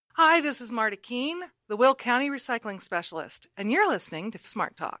Hi, this is Marta Keene, the Will County Recycling Specialist, and you're listening to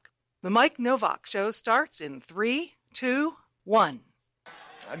Smart Talk. The Mike Novak Show starts in 3, 2, 1.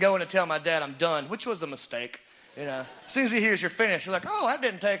 I go in to tell my dad I'm done, which was a mistake. You know, as soon as he hears you're finished, you're like, oh, that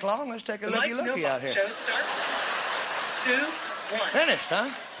didn't take long. Let's take a looky out here. The show starts 2, 1. Finished,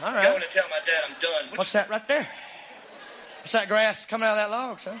 huh? All right. Go in to tell my dad I'm done. What's that right there? What's that grass coming out of that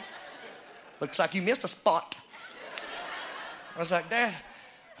log, son? Looks like you missed a spot. I was like, Dad,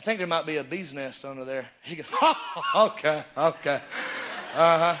 I think there might be a bee's nest under there. He goes, oh, okay.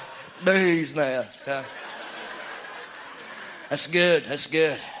 Uh-huh. Bee's nest, huh? That's good. Let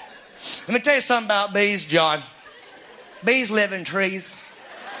me tell you something about bees, John. Bees live in trees.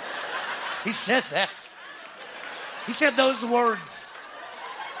 He said that. He said those words.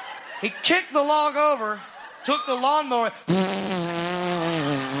 He kicked the log over, took the lawnmower,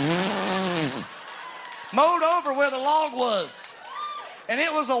 mowed over where the log was. And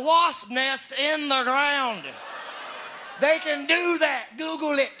it was a wasp nest in the ground. They can do that.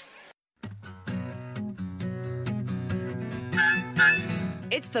 Google it.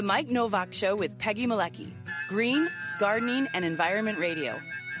 It's the Mike Novak Show with Peggy Malecki. Green, gardening, and environment radio.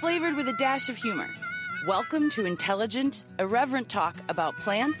 Flavored with a dash of humor. Welcome to intelligent, irreverent talk about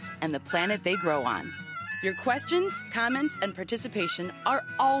plants and the planet they grow on. Your questions, comments, and participation are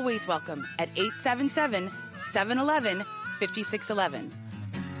always welcome at 877-711-5611.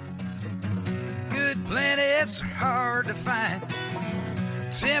 Good planets are hard to find.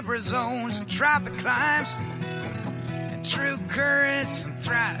 Temperate zones and tropic climes. And true currents and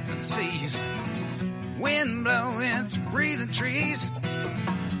thriving seas. Wind blowing through breathing trees.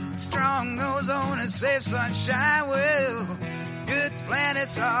 Strong ozone and safe sunshine. Well, good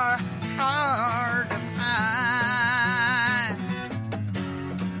planets are hard to find.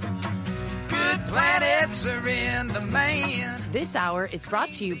 Good planets are in demand. This hour is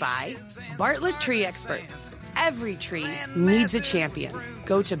brought to you by Bartlett Tree Experts. Every tree needs a champion.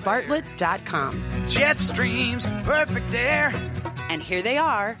 Go to bartlett.com. Jet streams, perfect air. And here they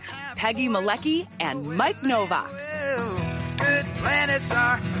are, Peggy Malecki and Mike Novak. Well, good planets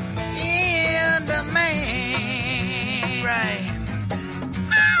are in demand. Right.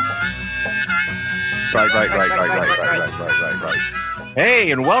 Right.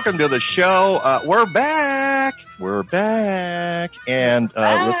 Hey, and welcome to the show. We're back. And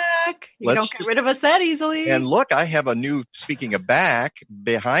you don't get rid of us that easily. And look, I have a new, speaking of back,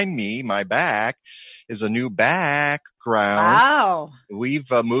 behind me, my back is a new background. Wow. We've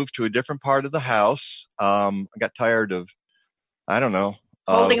moved to a different part of the house. I got tired of, I don't know.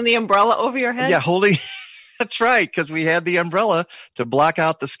 Holding the umbrella over your head? Yeah, holding. That's right, because we had the umbrella to block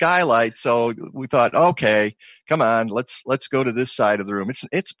out the skylight. So we thought, okay, come on, let's go to this side of the room.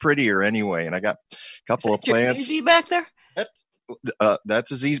 It's prettier anyway, and I got a couple of plants. ZZ back there?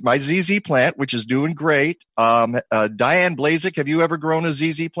 That's my ZZ plant, which is doing great. Diane Blazek, have you ever grown a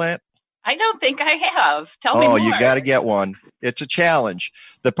ZZ plant? I don't think I have. Tell me more. Oh, you got to get one. It's a challenge.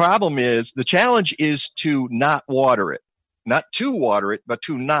 The challenge is to not water it, not to water it, but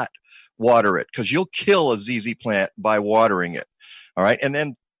to not water it, because you'll kill a ZZ plant by watering it. All right. And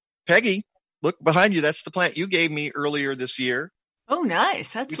then Peggy, look behind you. That's the plant you gave me earlier this year. Oh,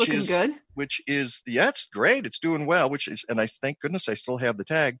 nice. That's looking good. It's great. It's doing well, and I thank goodness I still have the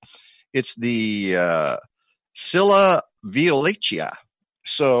tag. It's the Scilla violacea.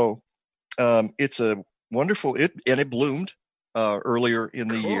 So it's a wonderful, it bloomed earlier in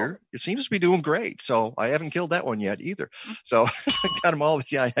the year. It seems to be doing great. So I haven't killed that one yet either. So I got them all.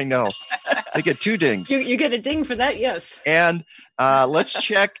 Yeah, I know. I get 2 dings. You get a ding for that, yes. And let's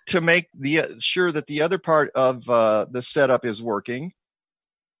check to make sure that the other part of the setup is working.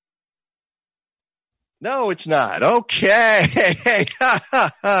 No, it's not. Okay.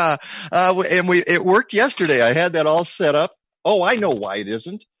 And it worked yesterday. I had that all set up. Oh, I know why it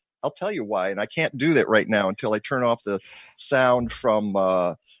isn't. I'll tell you why. And I can't do that right now until I turn off the sound from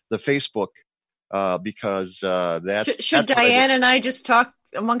the Facebook because that's... Should Diane and I just talk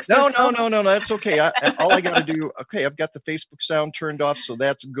amongst ourselves? No. That's okay. All I got to do... Okay, I've got the Facebook sound turned off, so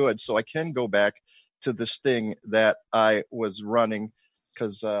that's good. So I can go back to this thing that I was running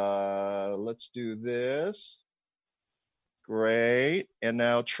because let's do this. Great. And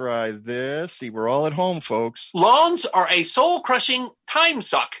now try this. See, we're all at home, folks. Lawns are a soul-crushing time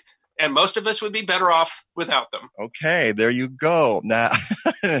suck, and most of us would be better off without them. Okay, there you go. Now,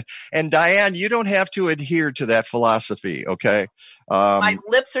 and Diane, you don't have to adhere to that philosophy, okay? My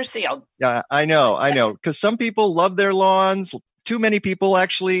lips are sealed. Yeah, I know. Because some people love their lawns. too many people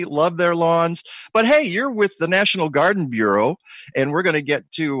actually love their lawns. But hey, you're with the National Garden Bureau, and we're going to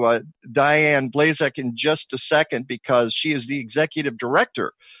get to Diane Blazek in just a second because she is the executive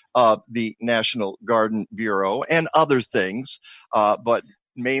director of the National Garden Bureau and other things, but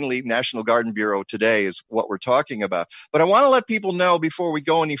mainly National Garden Bureau today is what we're talking about. But I want to let people know before we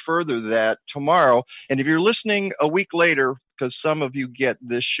go any further that tomorrow, and if you're listening a week later, because some of you get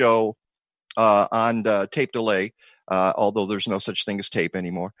this show on tape delay, although there's no such thing as tape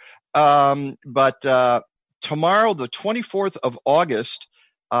anymore. But tomorrow, the 24th of August,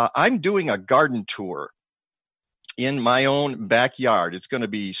 I'm doing a garden tour in my own backyard. It's going to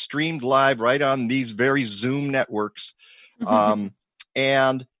be streamed live right on these very Zoom networks.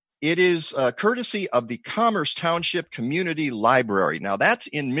 And it is courtesy of the Commerce Township Community Library. Now, that's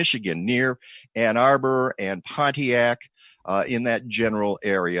in Michigan, near Ann Arbor and Pontiac, in that general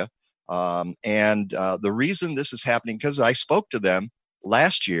area. And the reason this is happening, because I spoke to them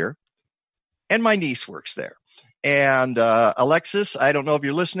last year, and my niece works there. And Alexis, I don't know if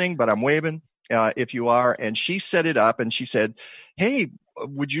you're listening, but I'm waving if you are. And she set it up, and she said, hey,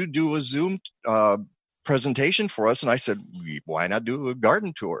 would you do a Zoom presentation for us? And I said, why not do a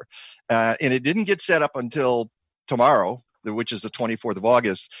garden tour? And it didn't get set up until tomorrow, which is the 24th of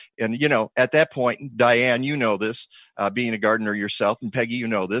August. And, you know, at that point, Diane, you know this, being a gardener yourself, and Peggy, you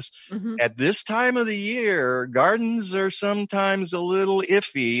know this. At this time of the year, gardens are sometimes a little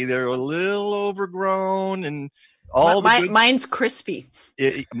iffy. They're a little overgrown, and all mine's crispy.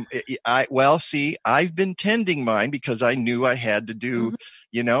 Well, see, I've been tending mine because I knew I had to do,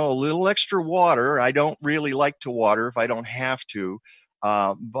 you know, a little extra water. I don't really like to water if I don't have to.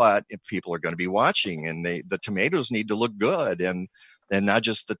 But if people are going to be watching, and the tomatoes need to look good, and not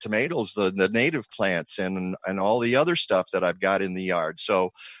just the tomatoes, the native plants and all the other stuff that I've got in the yard.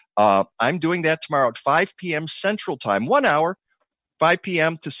 So I'm doing that tomorrow at 5 p.m. Central Time, 1 hour, 5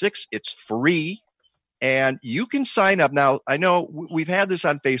 p.m. to 6. It's free. And you can sign up. Now, I know we've had this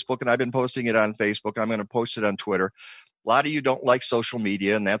on Facebook, and I've been posting it on Facebook. I'm going to post it on Twitter. A lot of you don't like social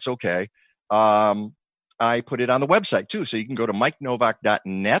media, and that's okay. I put it on the website, too. So you can go to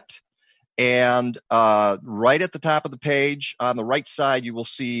mikenovak.net. And right at the top of the page, on the right side, you will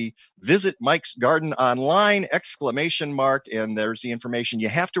see Visit Mike's Garden Online, ! And there's the information. You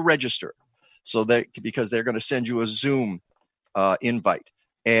have to register because they're going to send you a Zoom invite.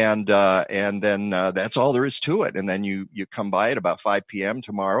 And then that's all there is to it. And then you come by at about 5 p.m.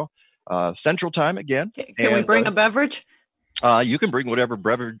 tomorrow, Central Time again. Can we bring a beverage? You can bring whatever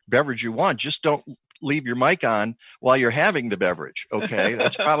beverage you want. Just don't leave your mic on while you're having the beverage. Okay.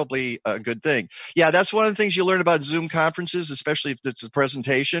 That's probably a good thing. Yeah. That's one of the things you learn about Zoom conferences, especially if it's a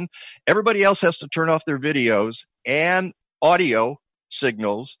presentation. Everybody else has to turn off their videos and audio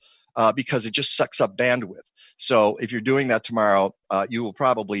signals because it just sucks up bandwidth. So if you're doing that tomorrow, you will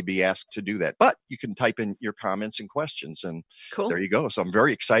probably be asked to do that. But you can type in your comments and questions, and There you go. So I'm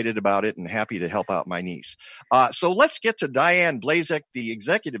very excited about it and happy to help out my niece. So let's get to Diane Blazek, the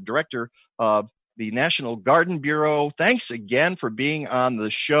executive director of the National Garden Bureau. Thanks again for being on the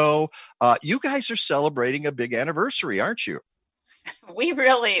show. You guys are celebrating a big anniversary, aren't you? We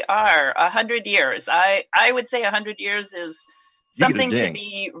really are. 100 years. I would say 100 years is something to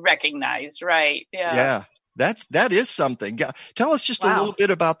be recognized, right? Yeah. That is something. Tell us just a little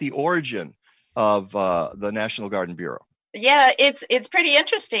bit about the origin of the National Garden Bureau. Yeah, it's pretty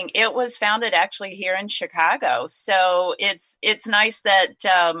interesting. It was founded actually here in Chicago. So it's nice that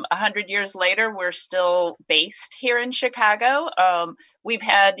 100 years later, we're still based here in Chicago. We've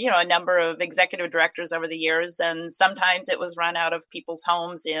had, a number of executive directors over the years, and sometimes it was run out of people's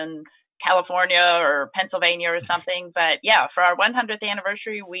homes in California or Pennsylvania or something. But yeah, for our 100th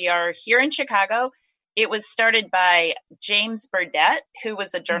anniversary, we are here in Chicago. It was started by James Burdett, who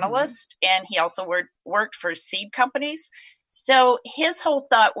was a journalist, and he also worked for seed companies. So his whole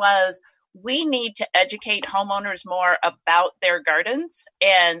thought was, we need to educate homeowners more about their gardens.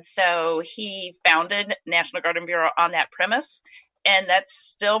 And so he founded National Garden Bureau on that premise. And that's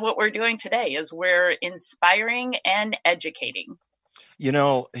still what we're doing today, is we're inspiring and educating.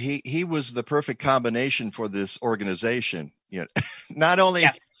 He was the perfect combination for this organization. Not only...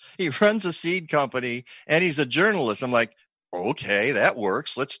 Yeah. He runs a seed company and he's a journalist. I'm like, okay, that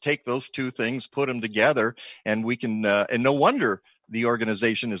works. Let's take those two things, put them together, and we can, and no wonder the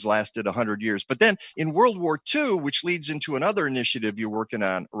organization has lasted 100 years. But then in World War II, which leads into another initiative you're working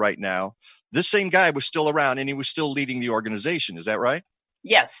on right now, this same guy was still around and he was still leading the organization. Is that right?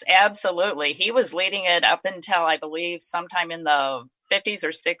 Yes, absolutely. He was leading it up until, I believe, sometime in the 50s or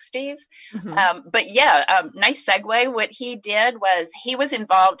 60s. But yeah, nice segue. What he did was he was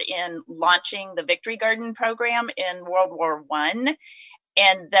involved in launching the Victory Garden program in World War I.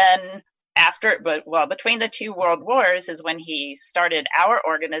 And then between the two world wars is when he started our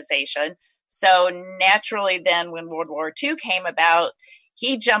organization. So naturally, then when World War II came about,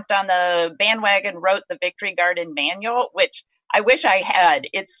 he jumped on the bandwagon, wrote the Victory Garden manual, which I wish I had.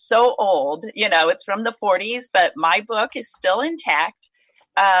 It's so old, it's from the 40s, but my book is still intact.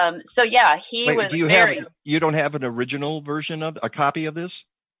 So yeah, you don't have an original version of a copy of this?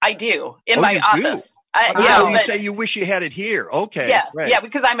 I do in my office. You say you wish you had it here. Okay. Yeah. Right. Yeah.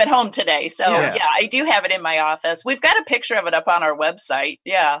 Because I'm at home today. So yeah, I do have it in my office. We've got a picture of it up on our website.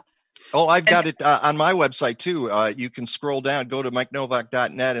 Yeah. Oh, I've got it on my website too. You can scroll down, go to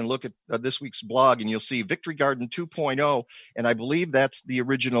MikeNovak.net and look at this week's blog, and you'll see Victory Garden 2.0. And I believe that's the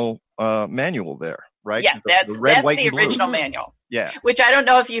original manual there, right? Yeah, that's the original manual. Yeah. Which I don't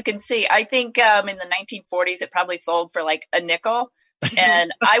know if you can see. I think in the 1940s, it probably sold for like a nickel.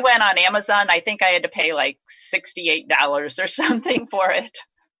 And I went on Amazon. I think I had to pay like $68 or something for it.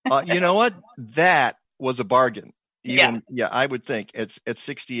 You know what? That was a bargain. I would think it's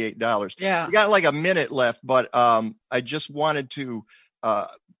 $68. Yeah. We got like a minute left, but I just wanted to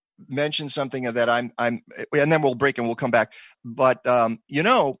mention something that I'm, and then we'll break and we'll come back. But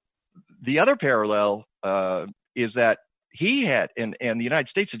the other parallel is that he had, and the United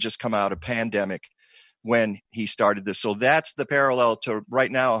States had just come out of pandemic when he started this. So that's the parallel to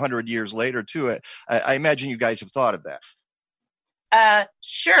right now, 100 years later to it. I imagine you guys have thought of that.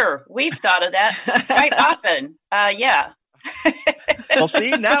 Sure. We've thought of that quite often. Yeah. Well,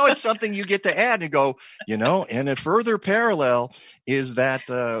 see, now it's something you get to add and go, and a further parallel is that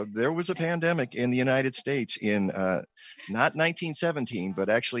there was a pandemic in the United States in not 1917, but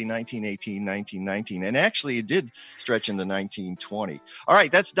actually 1918, 1919. And actually it did stretch into 1920. All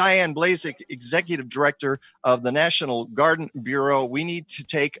right. That's Diane Blazek, Executive Director of the National Garden Bureau. We need to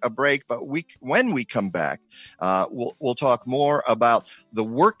take a break, but when we come back, we'll talk more about the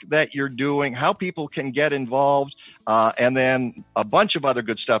work that you're doing, how people can get involved, and then a bunch of other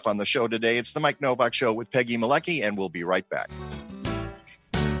good stuff on the show today. It's the Mike Novak Show with Peggy Malecki, and we'll be right back.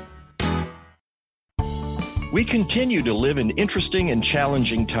 We continue to live in interesting and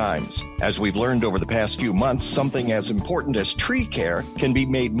challenging times. As we've learned over the past few months, something as important as tree care can be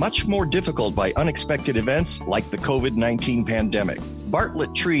made much more difficult by unexpected events like the COVID-19 pandemic.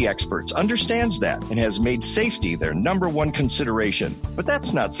 Bartlett Tree Experts understands that and has made safety their number one consideration. But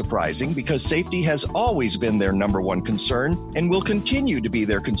that's not surprising because safety has always been their number one concern and will continue to be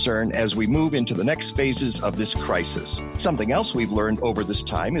their concern as we move into the next phases of this crisis. Something else we've learned over this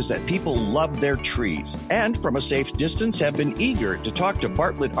time is that people love their trees and from a safe distance have been eager to talk to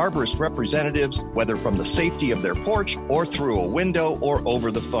Bartlett arborist representatives, whether from the safety of their porch or through a window or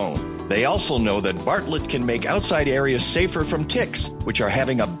over the phone. They also know that Bartlett can make outside areas safer from ticks, which are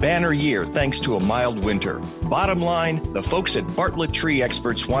having a banner year thanks to a mild winter. Bottom line, the folks at Bartlett Tree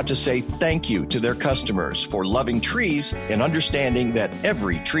Experts want to say thank you to their customers for loving trees and understanding that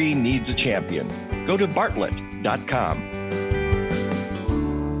every tree needs a champion. Go to bartlett.com.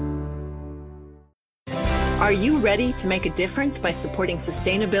 Are you ready to make a difference by supporting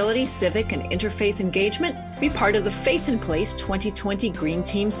sustainability, civic, and interfaith engagement? Be part of the Faith in Place 2020 Green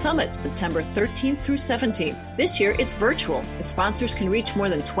Team Summit, September 13th through 17th. This year, it's virtual, and sponsors can reach more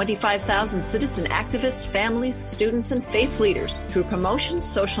than 25,000 citizen activists, families, students, and faith leaders through promotions,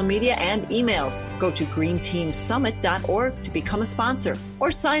 social media, and emails. Go to greenteamsummit.org to become a sponsor, or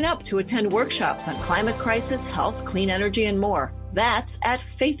sign up to attend workshops on climate crisis, health, clean energy, and more. That's at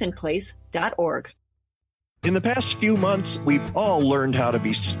faithinplace.org. In the past few months, we've all learned how to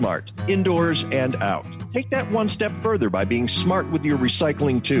be smart, indoors and out. Take that one step further by being smart with your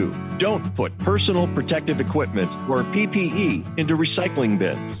recycling too. Don't put personal protective equipment, or PPE, into recycling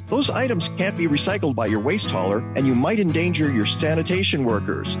bins. Those items can't be recycled by your waste hauler, and you might endanger your sanitation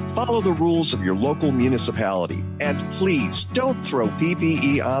workers. Follow the rules of your local municipality. And please, don't throw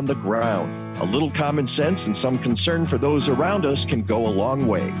PPE on the ground. A little common sense and some concern for those around us can go a long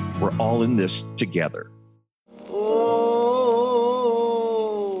way. We're all in this together. Oh,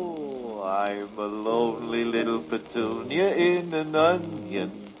 I'm a lonely little petunia in an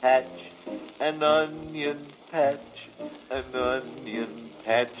onion patch, an onion patch, an onion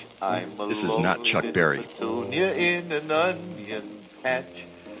patch. I'm a This is not Chuck Berry. Petunia in an onion patch,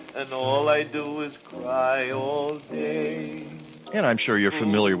 and all I do is cry all day. And I'm sure you're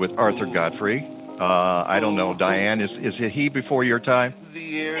familiar with Arthur Godfrey. I don't know, Diane, is he before your time?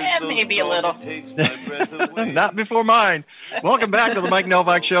 The air's Maybe a little. Not before mine. Welcome back to the Mike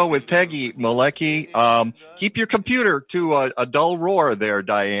Novak Show with Peggy Malecki. Keep your computer to a dull roar there,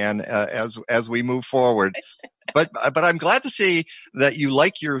 Diane, as we move forward. But I'm glad to see that you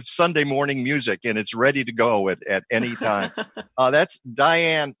like your Sunday morning music and it's ready to go at any time. That's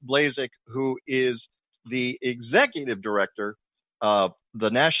Diane Blazek, who is the executive director of the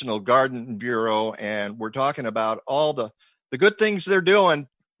National Garden Bureau. And we're talking about all the good things they're doing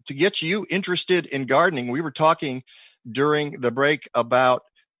to get you interested in gardening. We were talking during the break about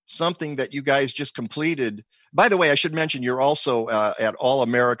something that you guys just completed. By the way, I should mention you're also at All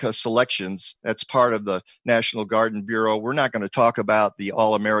America Selections. That's part of the National Garden Bureau. We're not going to talk about the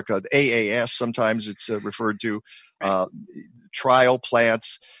All America, the AAS, sometimes it's referred to, trial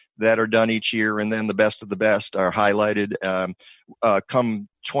plants that are done each year, and then the best of the best are highlighted. Come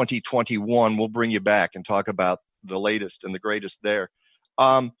 2021, we'll bring you back and talk about the latest and the greatest there.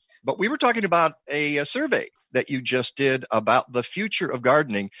 But we were talking about a survey that you just did about the future of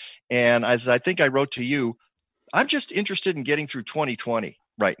gardening. And as I think I wrote to you, I'm just interested in getting through 2020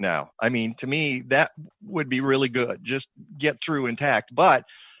 right now. I mean, to me, that would be really good. Just get through intact. But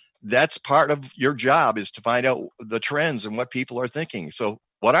that's part of your job, is to find out the trends and what people are thinking. So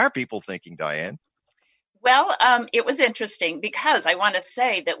what are people thinking, Diane? Well, it was interesting because I want to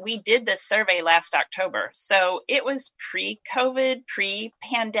say that we did this survey last October. So it was pre-COVID,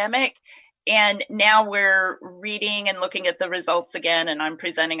 pre-pandemic. And now we're reading and looking at the results again, and I'm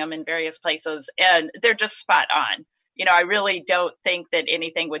presenting them in various places, and they're just spot on. You know, I really don't think that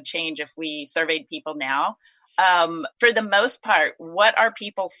anything would change if we surveyed people now. For the most part, what are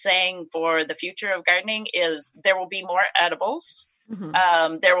people saying for the future of gardening is there will be more edibles.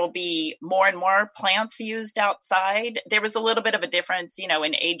 Mm-hmm. There will be more and more plants used outside. There was a little bit of a difference, you know,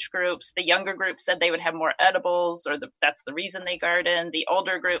 in age groups. The younger groups said they would have more edibles, or that's the reason they garden. The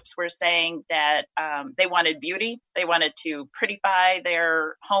older groups were saying that they wanted beauty. They wanted to prettify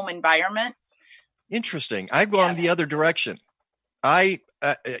their home environments. Interesting. I've gone the other direction.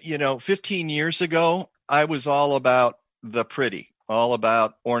 15 years ago, I was all about the pretty, all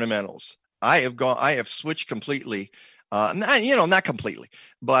about ornamentals. I have switched completely. Not completely,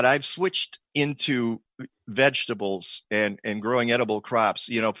 but I've switched into vegetables and growing edible crops.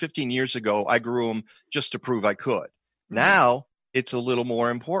 15 years ago, I grew them just to prove I could. Mm-hmm. Now it's a little more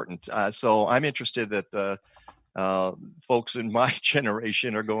important. So I'm interested that the folks in my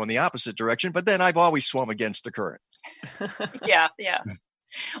generation are going the opposite direction, but then I've always swum against the current. Yeah.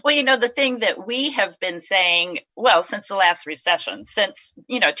 Well, the thing that we have been saying, since the last recession, since,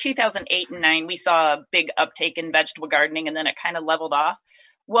 2008 and 2009, we saw a big uptake in vegetable gardening, and then it kind of leveled off.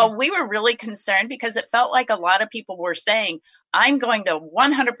 Well, we were really concerned because it felt like a lot of people were saying, I'm going to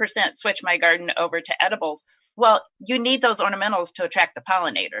 100% switch my garden over to edibles. Well, you need those ornamentals to attract the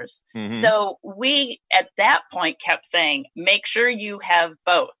pollinators. Mm-hmm. So we, at that point, kept saying, make sure you have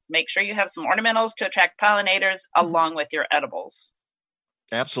both. Make sure you have some ornamentals to attract pollinators along with your edibles.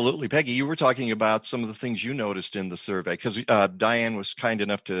 Absolutely. Peggy, you were talking about some of the things you noticed in the survey, because Diane was kind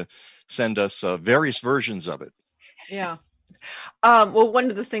enough to send us various versions of it. Yeah. One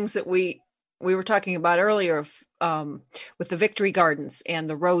of the things that we were talking about earlier with the victory gardens and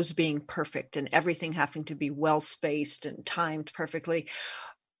the rows being perfect and everything having to be well spaced and timed perfectly.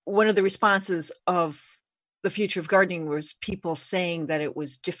 One of the responses of the future of gardening was people saying that it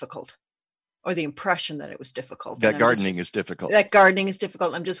was difficult, or the impression that it was difficult. That gardening is difficult.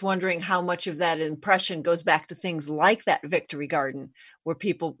 I'm just wondering how much of that impression goes back to things like that victory garden, where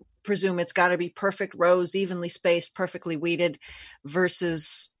people presume it's got to be perfect rows, evenly spaced, perfectly weeded,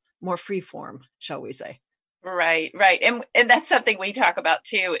 versus more freeform, shall we say. Right. And that's something we talk about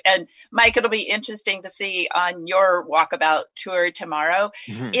too. And Mike, it'll be interesting to see on your walkabout tour tomorrow,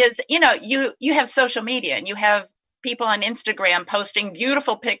 mm-hmm. is, you have social media and you have people on Instagram posting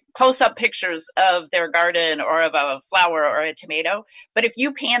beautiful close-up pictures of their garden or of a flower or a tomato. But if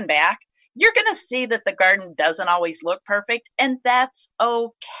you pan back, you're going to see that the garden doesn't always look perfect, and that's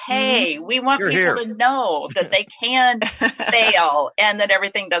okay. We want people to know that they can fail and that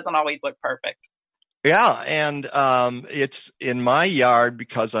everything doesn't always look perfect. Yeah, and it's in my yard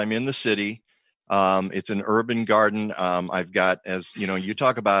because I'm in the city. It's an urban garden. I've got, as you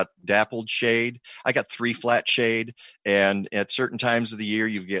talk about dappled shade. I got 3 flat shade, and at certain times of the year,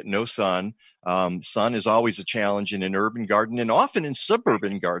 you get no sun. Sun is always a challenge in an urban garden, and often in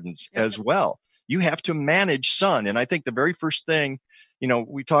suburban gardens as well. You have to manage sun. And I think the very first thing,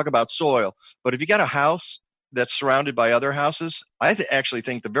 we talk about soil, but if you got a house that's surrounded by other houses, I actually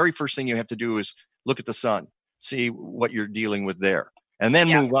think the very first thing you have to do is look at the sun, see what you're dealing with there. And then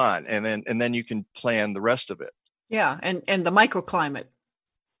move on, and then you can plan the rest of it. Yeah, and the microclimate.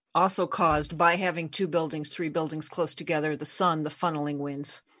 Also caused by having 2 buildings, 3 buildings close together, the sun, the funneling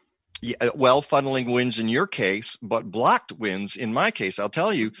winds. Yeah, well, funneling winds in your case, but blocked winds in my case. I'll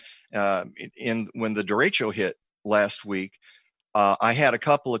tell you, when the derecho hit last week, I had a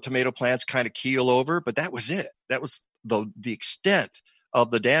couple of tomato plants kind of keel over, but that was it. That was the extent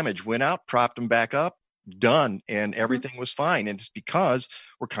of the damage. Went out, propped them back up, done, and everything was fine. And it's because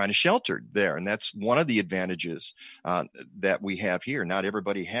we're kind of sheltered there, and that's one of the advantages that we have here. Not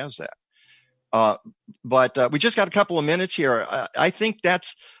everybody has that. But we just got a couple of minutes here. I think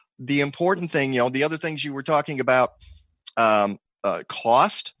that's the important thing. The other things you were talking about,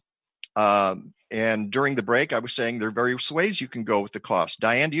 cost. And during the break, I was saying there are various ways you can go with the cost.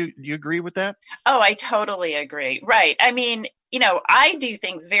 Diane, do you agree with that? Oh, I totally agree. Right. I mean, I do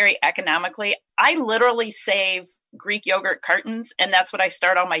things very economically. I literally save Greek yogurt cartons, and that's what I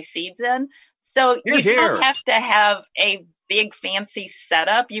start all my seeds in. So you don't have to have a big fancy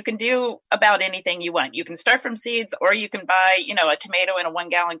setup. You can do about anything you want. You can start from seeds, or you can buy, a tomato in a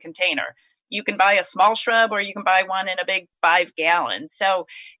 1-gallon container. You can buy a small shrub, or you can buy one in a big 5-gallon. So,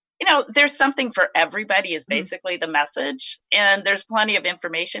 there's something for everybody is basically the message. And there's plenty of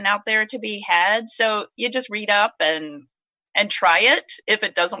information out there to be had. So you just read up and try it. If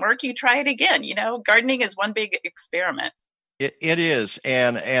it doesn't work, you try it again. Gardening is one big experiment. It is.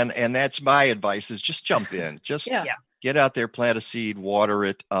 And that's my advice is just jump in. Just get out there, plant a seed, water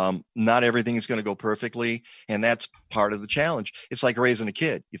it. Not everything is going to go perfectly. And that's part of the challenge. It's like raising a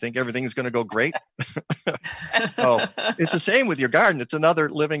kid. You think everything is going to go great? Oh, it's the same with your garden. It's another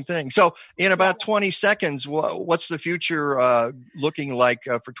living thing. So in about 20 seconds, what's the future looking like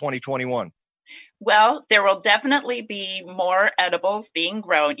for 2021? Well, there will definitely be more edibles being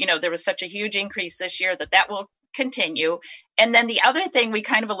grown. There was such a huge increase this year that will continue. And then the other thing we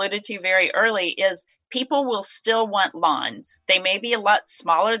kind of alluded to very early is people will still want lawns. They may be a lot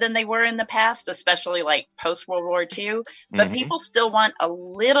smaller than they were in the past, especially like post-World War II, but people still want a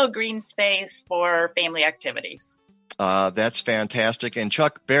little green space for family activities. That's fantastic. And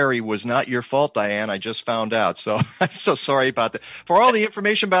Chuck Berry was not your fault, Diane. I just found out. So I'm so sorry about that. For all the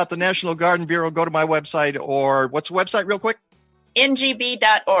information about the National Garden Bureau, go to my website, or what's the website real quick?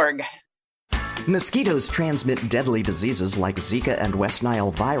 ngb.org. Mosquitoes transmit deadly diseases like Zika and West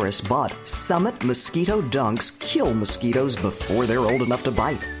Nile virus, but Summit Mosquito Dunks kill mosquitoes before they're old enough to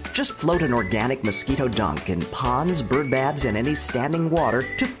bite. Just float an organic mosquito dunk in ponds, bird baths, and any standing water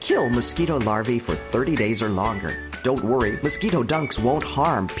to kill mosquito larvae for 30 days or longer. Don't worry, mosquito dunks won't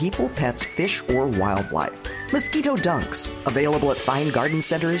harm people, pets, fish, or wildlife. Mosquito Dunks, available at fine garden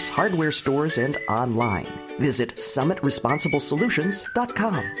centers, hardware stores, and online. Visit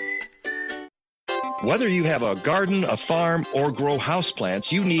summitresponsiblesolutions.com. Whether you have a garden, a farm, or grow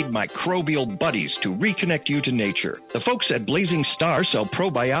houseplants, you need microbial buddies to reconnect you to nature. The folks at Blazing Star sell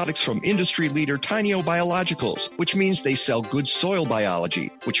probiotics from industry leader Tineo Biologicals, which means they sell good soil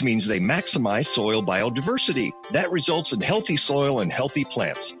biology, which means they maximize soil biodiversity. That results in healthy soil and healthy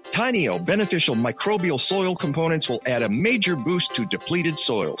plants. Tineo beneficial microbial soil components will add a major boost to depleted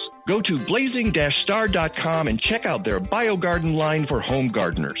soils. Go to blazing-star.com and check out their BioGarden line for home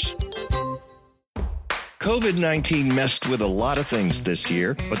gardeners. COVID-19 messed with a lot of things this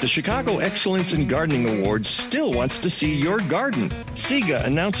year, but the Chicago Excellence in Gardening Awards still wants to see your garden. SIGA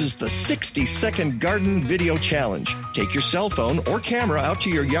announces the 60-second garden video challenge. Take your cell phone or camera out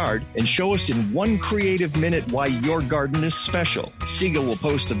to your yard and show us in 1 creative minute why your garden is special. SIGA will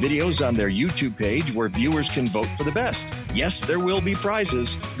post the videos on their YouTube page where viewers can vote for the best. Yes, there will be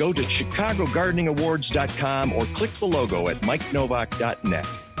prizes. Go to chicagogardeningawards.com or click the logo at mikenovak.net.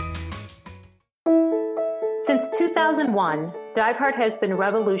 Since 2001, DiveHeart has been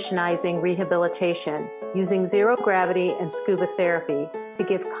revolutionizing rehabilitation using zero gravity and scuba therapy to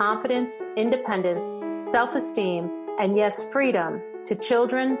give confidence, independence, self-esteem, and yes, freedom to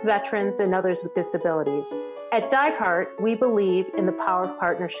children, veterans, and others with disabilities. At DiveHeart, we believe in the power of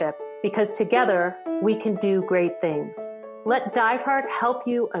partnership because together we can do great things. Let DiveHeart help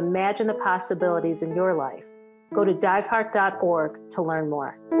you imagine the possibilities in your life. Go to diveheart.org to learn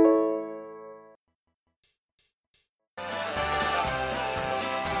more.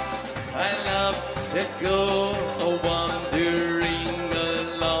 To go wandering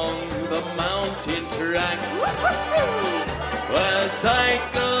along the mountain track. As I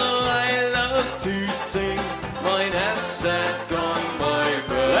go, I love to sing my knapsack on my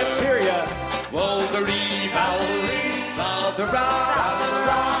back. Let's hear ya. Waldery, Valdery, Valdera,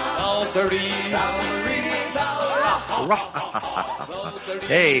 Valdery,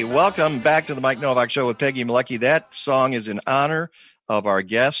 Hey, welcome back to the Mike Novak Show with Peggy Malecki. That song is in honor of our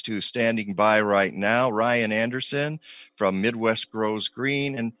guest who's standing by right now, Ryan Anderson from Midwest Grows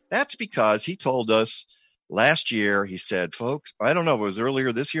Green. And that's because he told us last year, he said, folks, I don't know, it was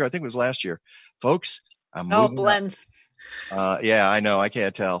earlier this year. I think it was last year. Folks, I'm moving blends. Yeah, I know. I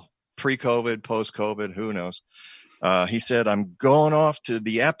can't tell. Pre-COVID, post-COVID, who knows? He said, I'm going off to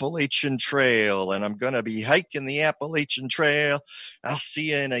the Appalachian Trail and I'm going to be hiking the Appalachian Trail. I'll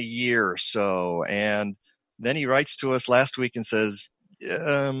see you in a year or so. And then he writes to us last week and says,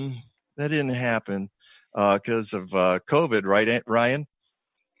 that didn't happen because of COVID, right, Ryan?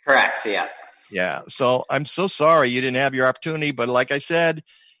 Correct, yeah. Yeah. So I'm so sorry you didn't have your opportunity. But like I said,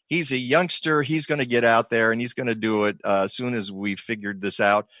 he's a youngster. He's going to get out there and he's going to do it as soon as we figured this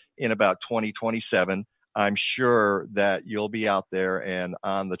out in about 2027. I'm sure that you'll be out there and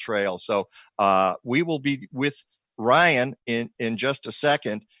on the trail. So we will be with Ryan in just a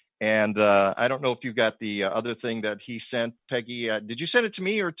second. And I don't know if you got the other thing that he sent, Peggy. Did you send it to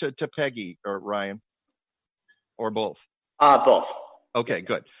me or to Peggy or Ryan? Or both? Both. Okay,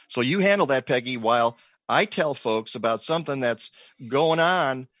 good. So you handle that, Peggy, while I tell folks about something that's going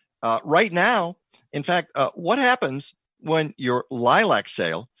on right now. In fact, what happens when your lilac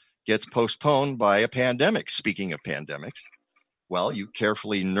sale gets postponed by a pandemic? Speaking of pandemics, well, you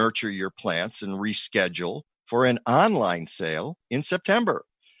carefully nurture your plants and reschedule for an online sale in September.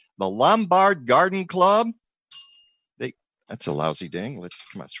 The Lombard Garden Club, that's a lousy ding. Let's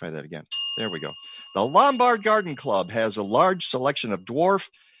try that again. There we go. The Lombard Garden Club has a large selection of dwarf,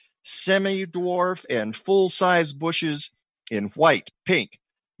 semi-dwarf, and full-size bushes in white, pink,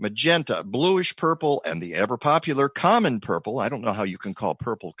 magenta, bluish purple, and the ever-popular common purple. I don't know how you can call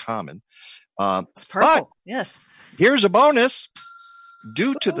purple common. It's purple, yes. Here's a bonus.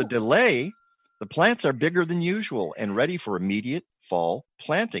 Due to the delay, the plants are bigger than usual and ready for immediate fall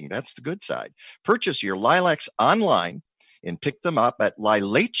planting. That's the good side. Purchase your lilacs online and pick them up at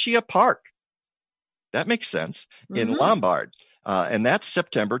Lilacia Park. That makes sense. In Lombard. And that's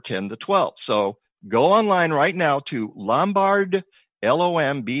September 10 to 12. So go online right now to Lombard,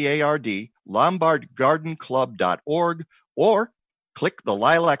 Lombard, lombardgardenclub.org, or click the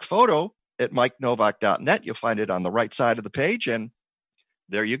lilac photo at MikeNovak.net. You'll find it on the right side of the page. And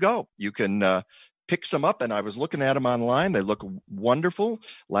there you go. You can pick some up. And I was looking at them online. They look wonderful.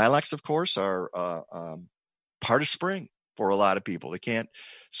 Lilacs, of course, are part of spring for a lot of people. They can't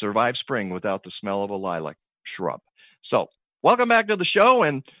survive spring without the smell of a lilac shrub. So welcome back to the show.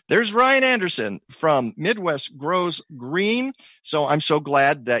 And there's Ryan Anderson from Midwest Grows Green. So I'm so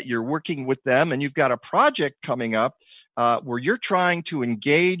glad that you're working with them and you've got a project coming up where you're trying to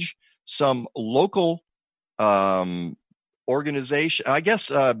engage some local organization, I guess,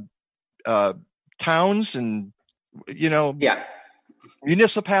 towns and,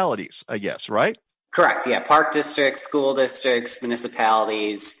 municipalities, I guess, right? Correct. Yeah. Park districts, school districts,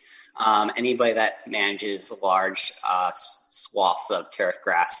 municipalities, anybody that manages large swaths of turf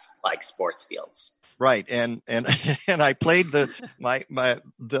grass like sports fields. Right. And I played the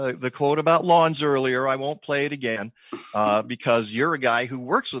quote about lawns earlier. I won't play it again because you're a guy who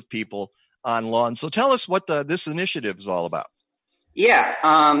works with people on lawns. So tell us what this initiative is all about.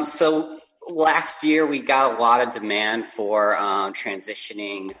 Yeah. So last year we got a lot of demand for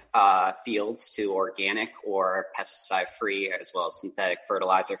transitioning fields to organic or pesticide-free as well as synthetic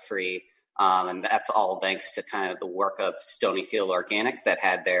fertilizer-free. And that's all thanks to kind of the work of Stonyfield Organic that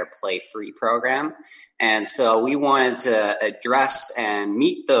had their Play Free program. And so we wanted to address and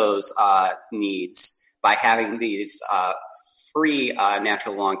meet those needs by having these free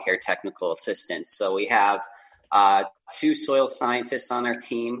natural lawn care technical assistance. So we have two soil scientists on our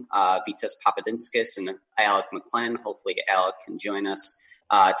team, Vitas Papadinskis and Alec McClennan. Hopefully Alec can join us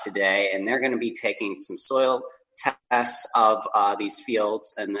today. And they're going to be taking some soil tests of these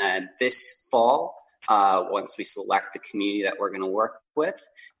fields. And then this fall, once we select the community that we're going to work with,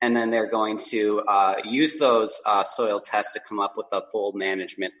 and then they're going to use those soil tests to come up with a full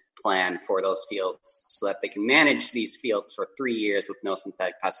management plan for those fields so that they can manage these fields for 3 years with no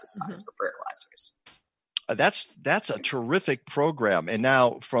synthetic pesticides or fertilizers. That's a terrific program. And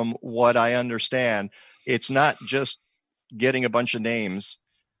now from what I understand, it's not just getting a bunch of names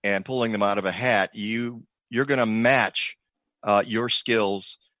and pulling them out of a hat. You're going to match your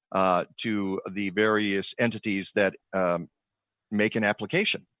skills to the various entities that make an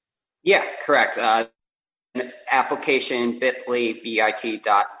application. Yeah, correct. Application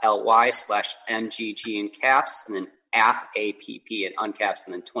bit.ly/MGG in caps, and then app, APP, and uncaps,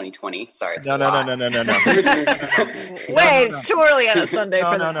 and then 2020. Sorry, it's No. Wait, it's too early on a Sunday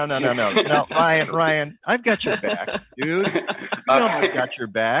for that. No, Ryan, I've got your back, dude. You know I've got your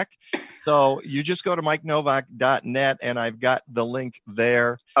back. So you just go to MikeNovak.net, and I've got the link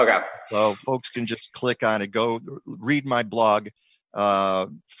there. Okay. So folks can just click on it. Go read my blog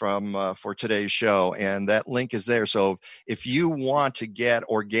for today's show, and that link is there. So if you want to get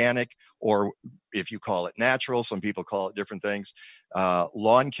organic, or if you call it natural, some people call it different things,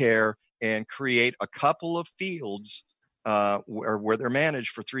 lawn care, and create a couple of fields where they're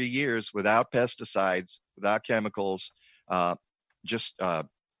managed for 3 years without pesticides, without chemicals, just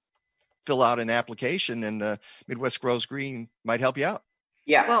fill out an application, and Midwest Grows Green might help you out.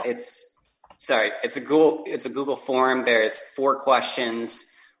 Yeah, well, it's a Google form. There's 4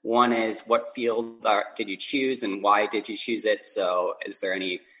 questions. One is, what field did you choose, and why did you choose it? So is there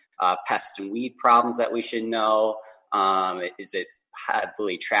any pest and weed problems that we should know? Is it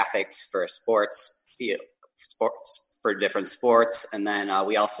heavily trafficked for sports for different sports? And then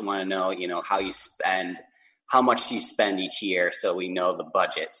we also want to know, how much you spend each year, so we know the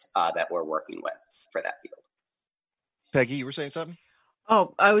budget that we're working with for that field. Peggy, you were saying something?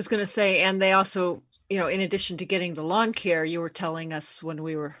 Oh, I was going to say, and they also, in addition to getting the lawn care, you were telling us when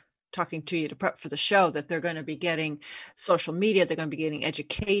we were talking to you to prep for the show that they're going to be getting social media, they're going to be getting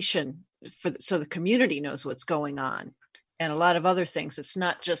education so the community knows what's going on, and a lot of other things. It's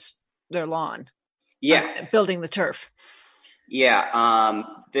not just their lawn. Yeah. Building the turf. Yeah.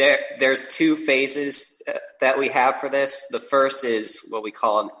 There's 2 phases that we have for this. The first is what we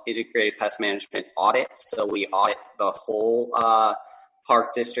call an integrated pest management audit. So we audit the whole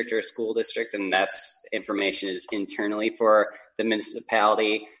park district or school district, and that's information is internally for the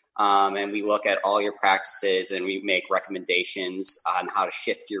municipality. And we look at all your practices, and we make recommendations on how to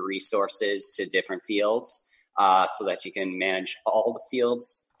shift your resources to different fields so that you can manage all the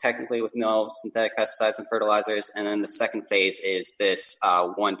fields technically with no synthetic pesticides and fertilizers. And then the second phase is this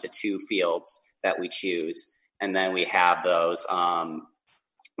 1 to 2 fields that we choose. And then we have those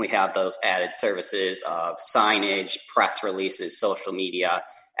added services of signage, press releases, social media,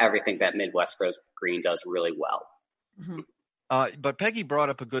 everything that Midwest Grows Green does really well. Mm-hmm. But Peggy brought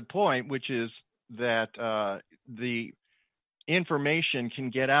up a good point, which is that the information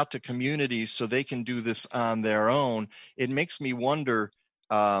can get out to communities so they can do this on their own. It makes me wonder,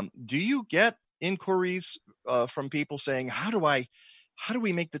 do you get inquiries from people saying, how do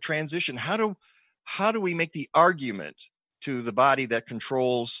we make the transition? How do we make the argument to the body that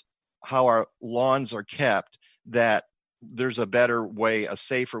controls how our lawns are kept that there's a better way, a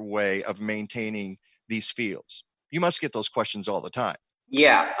safer way of maintaining these fields? You must get those questions all the time.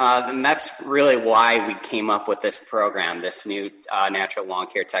 Yeah, and that's really why we came up with this program, this new Natural Lawn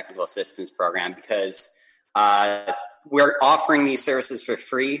Care Technical Assistance Program, because we're offering these services for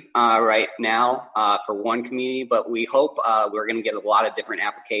free right now for one community, but we hope we're going to get a lot of different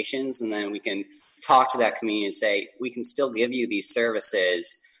applications, and then we can talk to that community and say, we can still give you these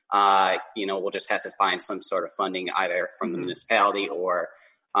services. We'll just have to find some sort of funding either from the municipality or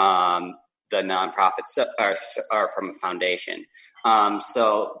the nonprofits or from a foundation.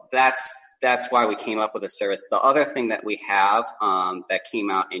 So that's why we came up with a service. The other thing that we have that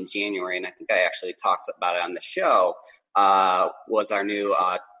came out in January, and I think I actually talked about it on the show, was our new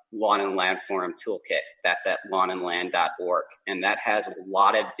Lawn and Land Forum Toolkit. That's at lawnandland.org. And that has a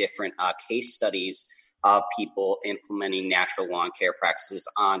lot of different case studies of people implementing natural lawn care practices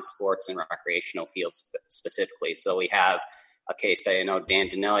on sports and recreational fields specifically. So we have a case study. I know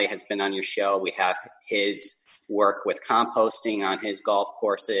Daniella has been on your show. We have his work with composting on his golf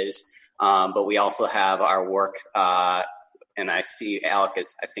courses. But we also have our work, and I see Alec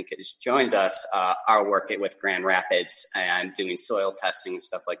has joined us, our work with Grand Rapids and doing soil testing and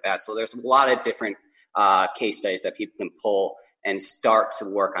stuff like that. So there's a lot of different case studies that people can pull and start to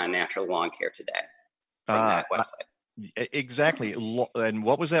work on natural lawn care today from that website. Exactly. And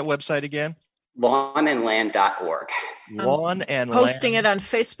what was that website again? Lawnandland.org. Posting it on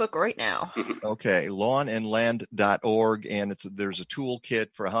Facebook right now. Okay, lawnandland.org, and there's a toolkit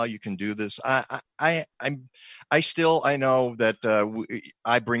for how you can do this. I know that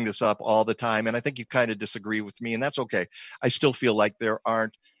I bring this up all the time, and I think you kind of disagree with me, and that's okay. I still feel like there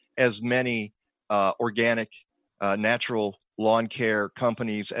aren't as many organic, natural lawn care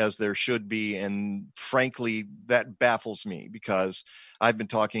companies as there should be, and frankly, that baffles me because I've been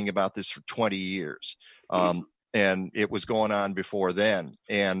talking about this for 20 years. And it was going on before then.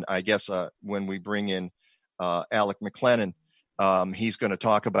 And I guess when we bring in Alec McClennan, he's going to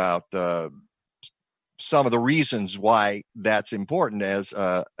talk about some of the reasons why that's important as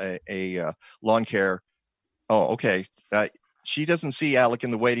a lawn care Oh, okay. She doesn't see Alec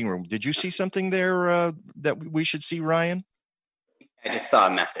in the waiting room. Did you see something there that we should see, Ryan? I just saw a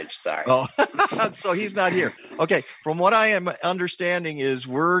message. Sorry. Oh, so he's not here. Okay. From what I am understanding is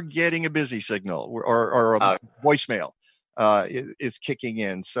we're getting a busy signal or a voicemail is kicking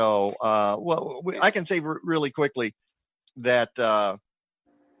in. So, I can say really quickly that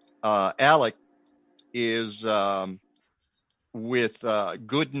Alec is with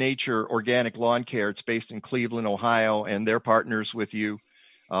Good Nature Organic Lawn Care. It's based in Cleveland, Ohio, and they're partners with you.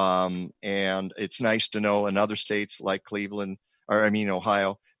 And it's nice to know in other states like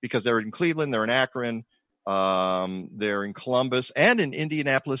Ohio, because they're in Cleveland, they're in Akron, they're in Columbus, and in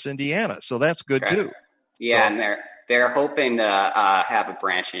Indianapolis, Indiana. So that's good too. Yeah, and they're hoping to have a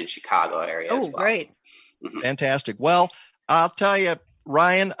branch in Chicago area as well. Oh, great. Fantastic. Well, I'll tell you,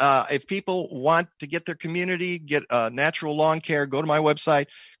 Ryan, if people want to get their community, get natural lawn care, go to my website,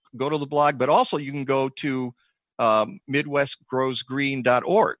 go to the blog, but also you can go to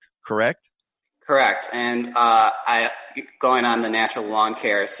MidwestGrowsGreen.org, correct? Correct. And going on the natural lawn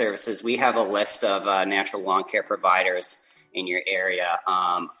care services, we have a list of natural lawn care providers in your area.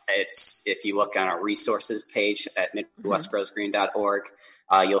 It's if you look on our resources page at MidwestGrowsGreen.org,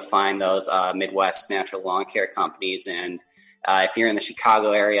 you'll find those Midwest natural lawn care companies. And if you're in the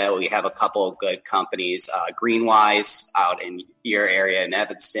Chicago area, we have a couple of good companies. Greenwise out in your area in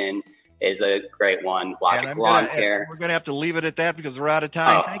Evanston is a great one. Logic Lawn Care. We're going to have to leave it at that because we're out of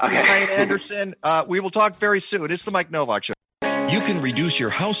time. Thank you, Ryan Anderson. We will talk very soon. It's the Mike Novak Show. You can reduce your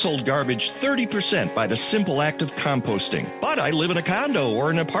household garbage 30% by the simple act of composting. But I live in a condo or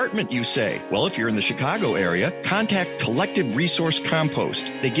an apartment, you say. Well, if you're in the Chicago area, contact Collective Resource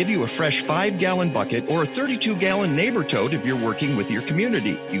Compost. They give you a fresh 5-gallon bucket or a 32-gallon neighbor tote if you're working with your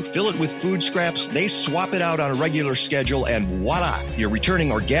community. You fill it with food scraps, they swap it out on a regular schedule, and voila! You're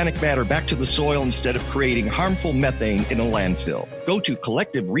returning organic matter back to the soil instead of creating harmful methane in a landfill. Go to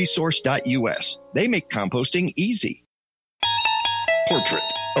collectiveresource.us. They make composting easy. Portrait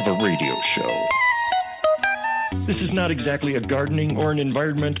of a radio show. This is not exactly a gardening or an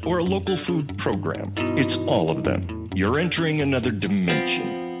environment or a local food program. It's all of them. You're entering another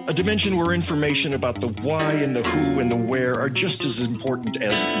dimension. A dimension where information about the why and the who and the where are just as important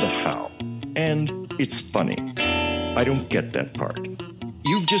as the how. And it's funny. I don't get that part.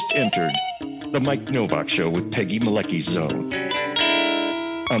 You've just entered the Mike Novak Show with Peggy Malecki's Zone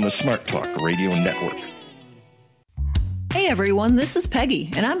on the Smart Talk Radio Network. Hey everyone, this is Peggy,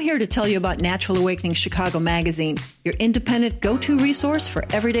 and I'm here to tell you about Natural Awakenings Chicago Magazine, your independent go-to resource for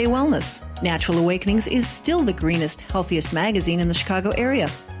everyday wellness. Natural Awakenings is still the greenest, healthiest magazine in the Chicago area.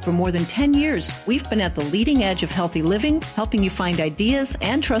 For more than 10 years, we've been at the leading edge of healthy living, helping you find ideas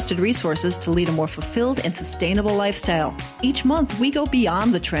and trusted resources to lead a more fulfilled and sustainable lifestyle. Each month, we go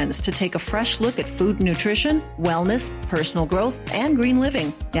beyond the trends to take a fresh look at food and nutrition, wellness, personal growth, and green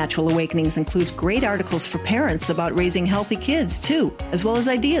living. Natural Awakenings includes great articles for parents about raising healthy kids, too, as well as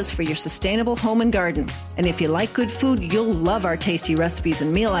ideas for your sustainable home and garden. And if you like good food, you'll love our tasty recipes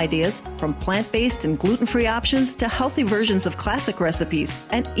and meal ideas, from plant-based and gluten-free options to healthy versions of classic recipes,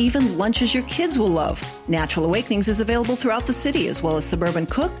 and even lunches your kids will love. Natural Awakenings is available throughout the city, as well as suburban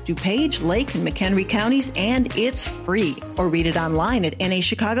Cook, DuPage, Lake, and McHenry counties, and it's free. Or read it online at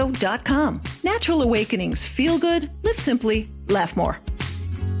nachicago.com. Natural Awakenings. Feel good, live simply, laugh more.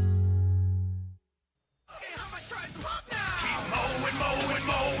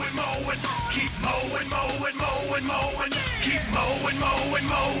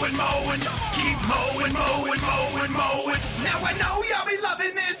 Now I know y'all be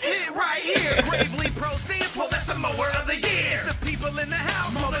loving this hit right here. Gravely Pro stands, well, that's the mower of the year. The people in the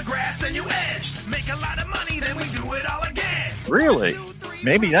house mow the grass, then you edge. Make a lot of money, then we do it all again. Really?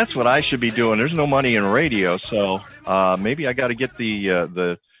 Maybe that's what I should be doing. There's no money in radio, so maybe I got to get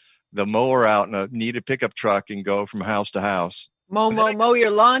the mower out and need a pickup truck and go from house to house. Mow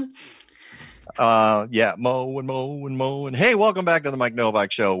your lawn? Yeah, mow and hey, welcome back to the Mike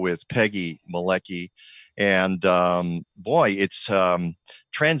Novak Show with Peggy Malecki. And boy, it's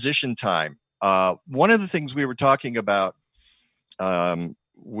transition time. One of the things we were talking about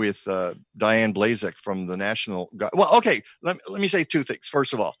with Diane Blazek from the National Guard. Well, okay, let me say two things.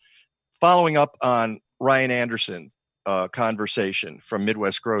 First of all, following up on Ryan Anderson's conversation from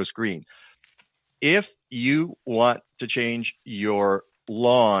Midwest Grows Green. If you want to change your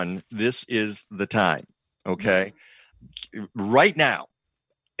lawn, this is the time. Okay, right now.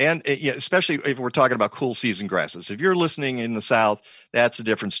 And especially if we're talking about cool season grasses. If you're listening in the South, that's a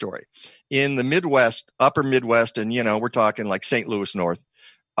different story. In the Midwest, upper Midwest, and, we're talking like St. Louis North,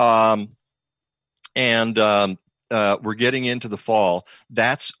 and we're getting into the fall,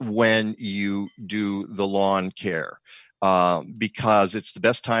 that's when you do the lawn care. Because it's the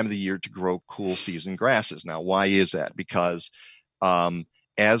best time of the year to grow cool season grasses. Now, why is that? Because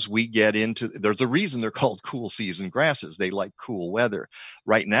as we get into, there's a reason they're called cool season grasses. They like cool weather.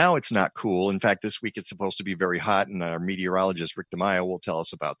 Right now, it's not cool. In fact, this week it's supposed to be very hot, and our meteorologist Rick DiMaio will tell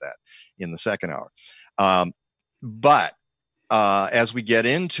us about that in the second hour. But as we get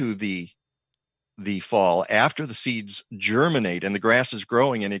into the fall, after the seeds germinate and the grass is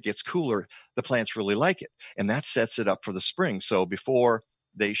growing and it gets cooler, the plants really like it. And that sets it up for the spring. So before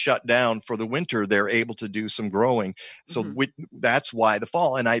they shut down for the winter, they're able to do some growing. So that's why the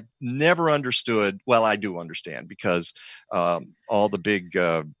fall. And I never understood. Well, I do understand, because all the big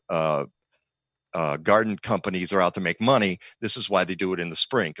garden companies are out to make money. This is why they do it in the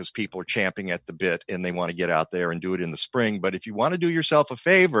spring, because people are champing at the bit and they want to get out there and do it in the spring. But if you want to do yourself a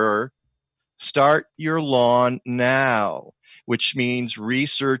favor, start your lawn now, which means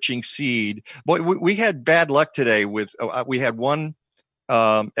researching seed. Boy, we had bad luck today with, we had one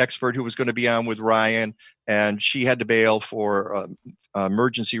expert who was going to be on with Ryan, and she had to bail for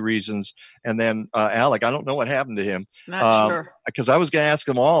emergency reasons. And then Alec, I don't know what happened to him. Not sure. Because I was going to ask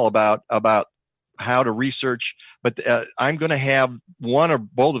them all about how to research, but I'm going to have one or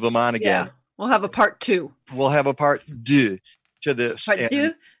both of them on again. Yeah, we'll have a part 2. We'll have a part 2 to this.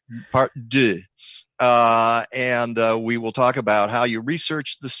 Part 2. And we will talk about how you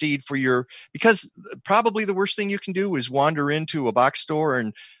research the seed for because probably the worst thing you can do is wander into a box store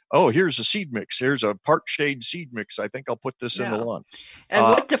and, oh, here's a seed mix. Here's a part shade seed mix. I think I'll put this in the lawn. And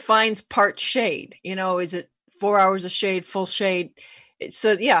what defines part shade? Is it 4 hours of shade, full shade?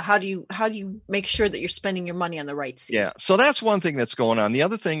 So how do you make sure that you're spending your money on the right seed? Yeah. So that's one thing that's going on. The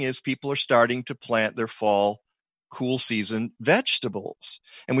other thing is people are starting to plant their fall cool season vegetables.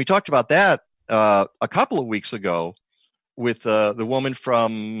 And we talked about that a couple of weeks ago with the woman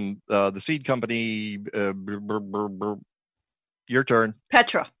from the seed company. Your turn.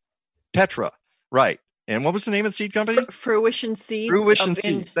 Petra. Right. And what was the name of the seed company? Fruition Seeds. Fruition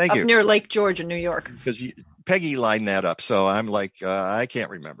Seeds. Thank you. Up near Lake George in New York. Because Peggy lined that up. So I'm like, I can't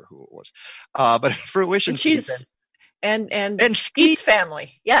remember who it was. But Fruition Seeds. And Skeet's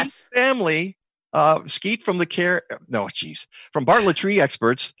family. Yes. Skeet's family. Skeet from from Bartlett Tree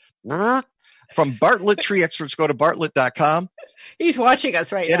Experts. From Bartlett Tree Experts, go to bartlett.com. He's watching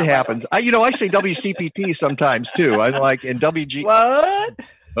us right now. It happens. I say WCPT sometimes too. I like in WG.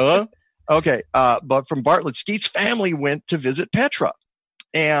 What? Okay. But from Bartlett, Skeet's family went to visit Petra.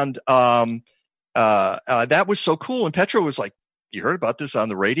 And that was so cool. And Petra was like, you heard about this on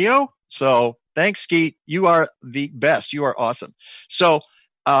the radio? So thanks, Skeet. You are the best. You are awesome. So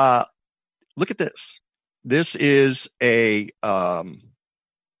look at this. This is a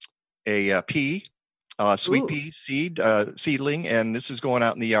pea, sweet pea seedling, and this is going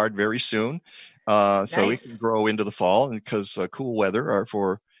out in the yard very soon. So it can grow into the fall, because cool weather are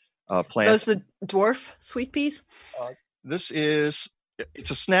for plants. Those the dwarf sweet peas? It's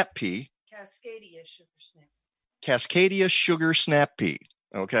a snap pea. Cascadia sugar snap pea.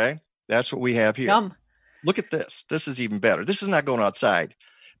 Okay. That's what we have here. Yum. Look at this. This is even better. This is not going outside,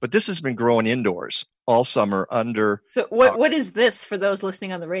 but this has been growing indoors all summer under. So what is this for those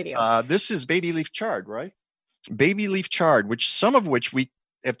listening on the radio? This is baby leaf chard, right? Baby leaf chard, some of which we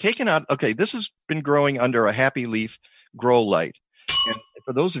have taken out. Okay. This has been growing under a Happy Leaf grow light. And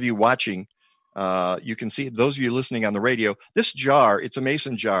for those of you watching, you can see, those of you listening on the radio, this jar, it's a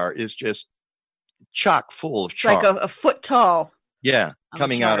mason jar, is just chock full of char. It's like a foot tall. Yeah.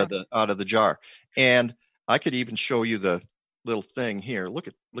 Coming out of the jar. And I could even show you the little thing here. Look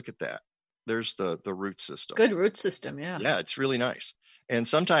at that. There's the root system. Good root system. Yeah. Yeah. It's really nice. And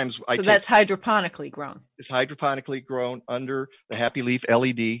sometimes that's hydroponically grown. It's hydroponically grown under the Happy Leaf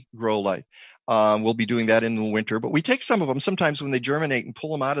LED grow light. We'll be doing that in the winter, but we take some of them sometimes when they germinate and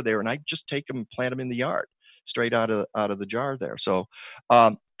pull them out of there. And I just take them and plant them in the yard straight out of the jar there. So,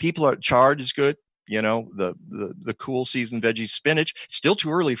 chard is good. The cool season veggies, spinach, still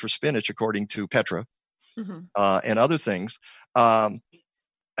too early for spinach, according to Petra, and other things.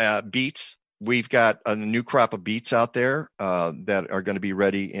 Beets. We've got a new crop of beets out there that are going to be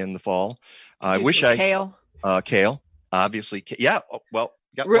ready in the fall. Kale. Kale, obviously. Yeah. Well,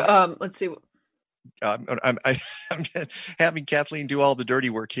 let's see. I'm having Kathleen do all the dirty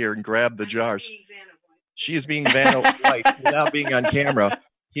work here and grab the jars. She is being Vanna White without being on camera.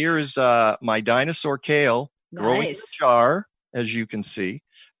 Here is my dinosaur kale growing in a jar, as you can see,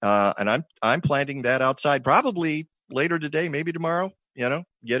 and I'm planting that outside probably later today, maybe tomorrow.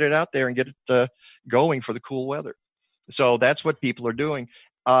 Get it out there and get it going for the cool weather. So that's what people are doing.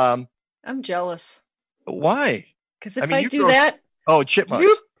 I'm jealous. Why? Because if I do that, chipmunks.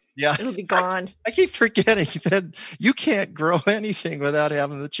 Yeah, it'll be gone. I keep forgetting that you can't grow anything without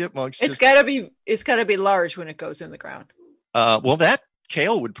having the chipmunks. It's gotta be large when it goes in the ground. Well, that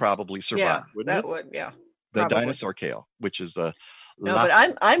kale would probably survive. Yeah, wouldn't that it? would. Yeah, the probably. dinosaur kale, which is no,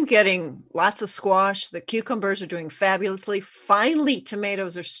 but I'm getting lots of squash. The cucumbers are doing fabulously. Finally,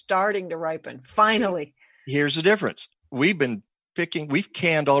 tomatoes are starting to ripen. Finally. Here's the difference. We've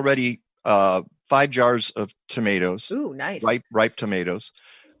canned already 5 jars of tomatoes. Ooh, nice. Ripe tomatoes.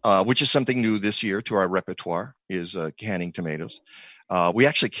 Which is something new this year to our repertoire, is canning tomatoes. We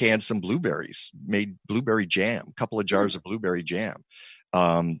actually canned some blueberries, made blueberry jam, a couple of jars of blueberry jam.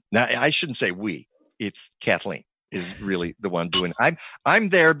 Now, I shouldn't say we. It's Kathleen is really the one doing it. I'm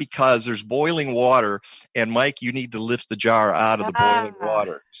there because there's boiling water, and Mike, you need to lift the jar out of the boiling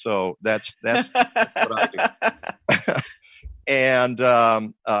water. So that's what I do. And,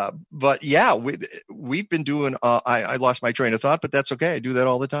 but yeah, we've been doing, I lost my train of thought, but that's okay. I do that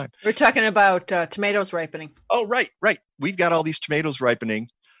all the time. We're talking about tomatoes ripening. Oh, right. We've got all these tomatoes ripening,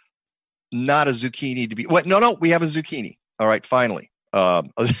 not a zucchini to be, no, we have a zucchini. All right. Finally.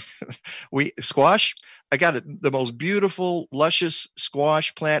 Squash. I got the most beautiful, luscious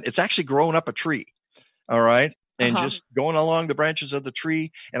squash plant. It's actually growing up a tree. All right. And just going along the branches of the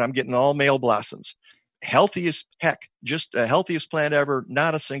tree, and I'm getting all male blossoms. Healthiest heck, just the healthiest plant ever,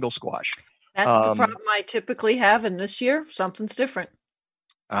 not a single squash. That's the problem I typically have, and this year something's different.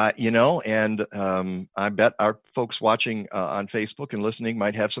 And I bet our folks watching on Facebook and listening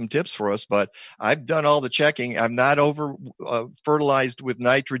might have some tips for us, but I've done all the checking. I'm not over fertilized with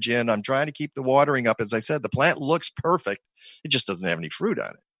nitrogen. I'm trying to keep the watering up. As I said, the plant looks perfect. It just doesn't have any fruit on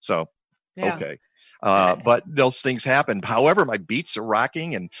it. So, yeah. Okay. But those things happen. However, my beets are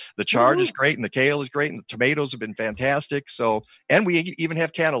rocking, and the chard is great, and the kale is great, and the tomatoes have been fantastic. So, and we even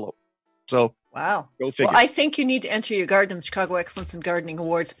have cantaloupe. So, wow. Go figure. Well, I think you need to enter your garden, the Chicago Excellence in Gardening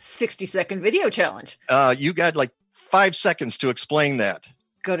Awards 60-second video challenge. You got like 5 seconds to explain that.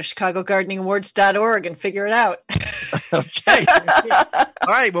 Go to chicagogardeningawards.org and figure it out. Okay. All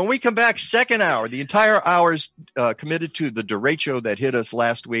right. When we come back, second hour, the entire hour's committed to the derecho that hit us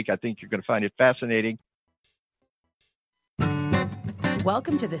last week. I think you're going to find it fascinating.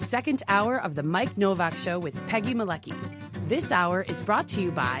 Welcome to the second hour of the Mike Novak Show with Peggy Malecki. This hour is brought to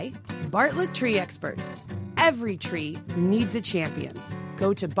you by Bartlett Tree Experts. Every tree needs a champion.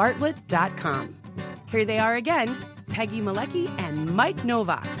 Go to bartlett.com. Here they are again, Peggy Malecki and Mike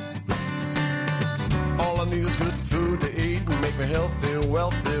Novak. All I need is good food to eat and make me healthy,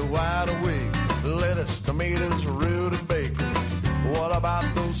 wealthy, wide awake. Lettuce, tomatoes, root, and bacon. What about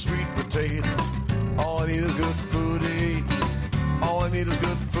those sweet potatoes? All I need is good food to eat. All I need is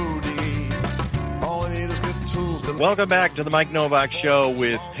good food to eat. All I need is good tools to... Welcome back to the Mike Novak Show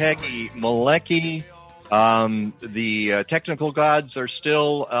with Peggy Malecki. The technical gods are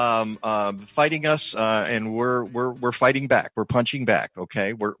still fighting us, and we're fighting back. We're punching back.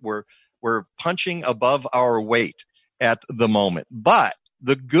 Okay, we're punching above our weight at the moment. But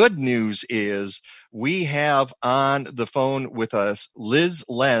the good news is we have on the phone with us Lyz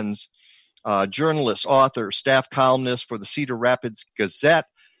Lenz, journalist, author, staff columnist for the Cedar Rapids Gazette.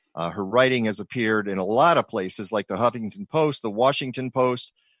 Her writing has appeared in a lot of places like the Huffington Post, the Washington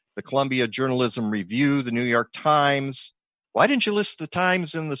Post, the Columbia Journalism Review, the New York Times. Why didn't you list the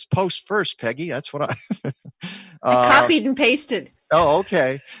Times in this Post first, Peggy? That's what I copied and pasted. Oh,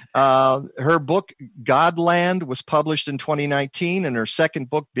 okay. Her book, Godland, was published in 2019, and her second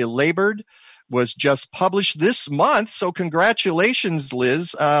book, Belabored, was just published this month. So congratulations,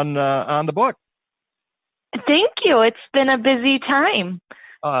 Lyz, on the book. Thank you. It's been a busy time.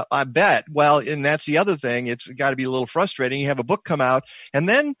 I bet. Well, and that's the other thing. It's got to be a little frustrating. You have a book come out, and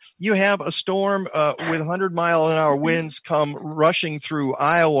then you have a storm with 100-mile-an-hour winds come rushing through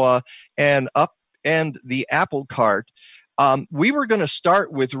Iowa and upend the apple cart. We were going to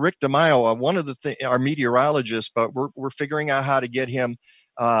start with Rick DiMaio, one of our meteorologists, but we're figuring out how to get him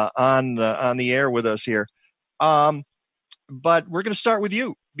on the air with us here. But we're going to start with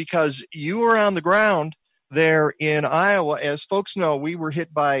you because you were on the ground there in Iowa. As folks know, we were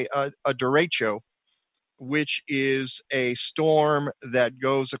hit by a derecho, which is a storm that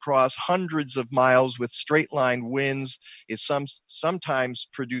goes across hundreds of miles with straight line winds. It sometimes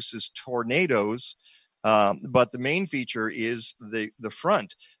produces tornadoes, but the main feature is the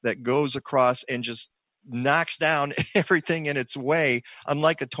front that goes across and just knocks down everything in its way,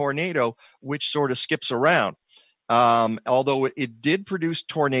 unlike a tornado, which sort of skips around. Although it did produce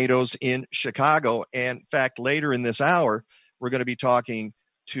tornadoes in Chicago. And in fact, later in this hour, we're going to be talking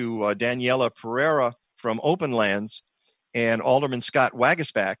to Daniella Pereira from Openlands and Alderman Scott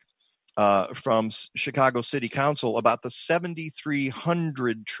Waguespack from Chicago City Council about the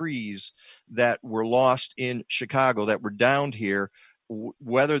 7,300 trees that were lost in Chicago, that were downed here,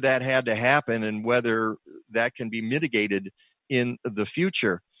 whether that had to happen and whether that can be mitigated in the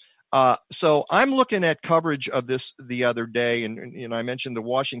future. So I'm looking at coverage of this the other day, and I mentioned the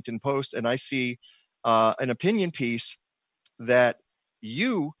Washington Post, and I see an opinion piece that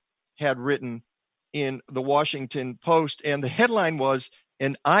you had written in the Washington Post, and the headline was,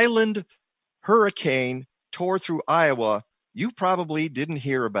 "An island hurricane tore through Iowa. You probably didn't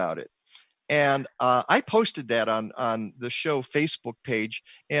hear about it." And I posted that on the show Facebook page,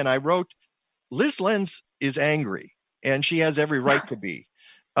 and I wrote, Lyz Lenz is angry, and she has every right to be.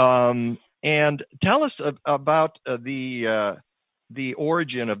 And tell us about the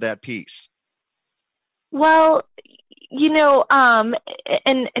origin of that piece. Well,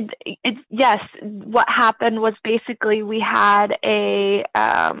 yes, what happened was basically we had a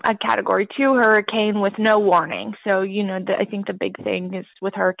Category 2 hurricane with no warning. So, I think the big thing is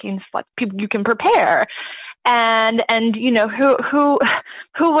with hurricanes, like you can prepare. And who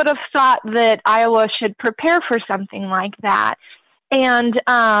would have thought that Iowa should prepare for something like that? And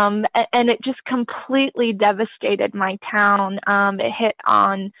it just completely devastated my town. It hit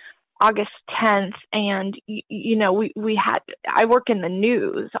on August 10th, and I work in the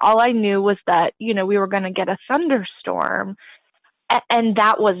news. All I knew was that we were going to get a thunderstorm, and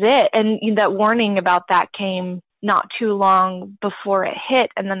that was it. And that warning about that came not too long before it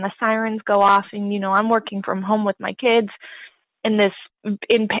hit, and then the sirens go off, and I'm working from home with my kids in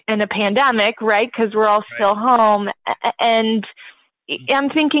a pandemic, right? Because we're all still home, and I'm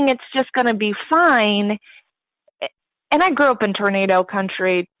thinking it's just going to be fine. And I grew up in tornado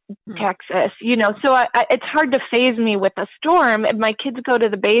country, Texas, so it's hard to faze me with a storm. And my kids go to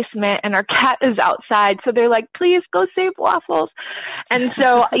the basement and our cat is outside. So they're like, please go save Waffles. And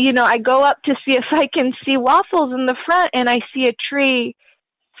so, I go up to see if I can see Waffles in the front, and I see a tree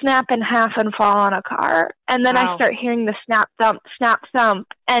snap in half and fall on a car. And then I start hearing the snap, thump.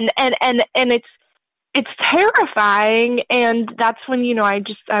 And it's terrifying. And that's when,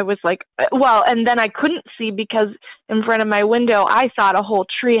 I was like, well, and then I couldn't see because in front of my window, I thought a whole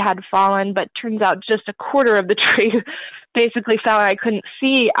tree had fallen, but turns out just a quarter of the tree basically fell, and I couldn't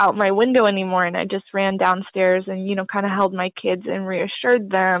see out my window anymore. And I just ran downstairs and, kind of held my kids and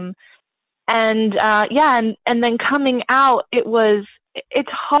reassured them. And, and then coming out, it's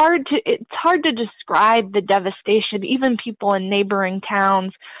hard to describe the devastation. Even people in neighboring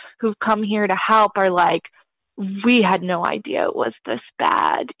towns who've come here to help are like, we had no idea it was this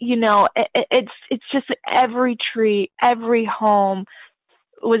bad. It's just every tree, every home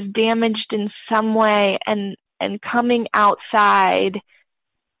was damaged in some way, and coming outside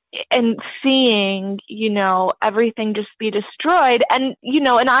and seeing, everything just be destroyed. And,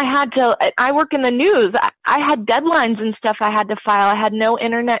 and I work in the news. I had deadlines and stuff I had to file. I had no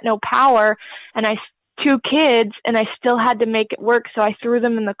internet, no power, and 2 kids, and I still had to make it work. So I threw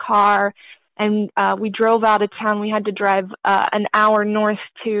them in the car, and we drove out of town. We had to drive an hour north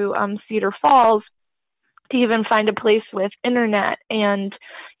to Cedar Falls to even find a place with internet. And,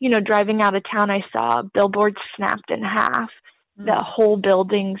 driving out of town, I saw billboards snapped in half. The whole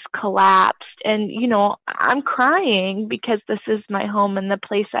buildings collapsed. And, I'm crying because this is my home and the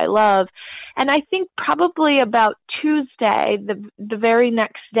place I love. And I think probably about Tuesday, the very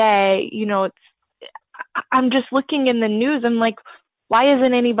next day, I'm just looking in the news. I'm like, why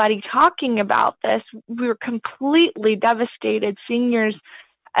isn't anybody talking about this? We were completely devastated. Seniors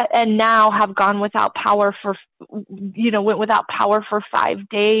and now have gone without power for, went without power for 5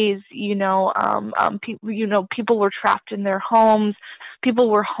 days. People were trapped in their homes. People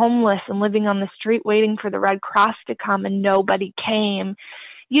were homeless and living on the street waiting for the Red Cross to come, and nobody came.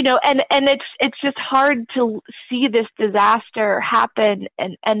 And it's just hard to see this disaster happen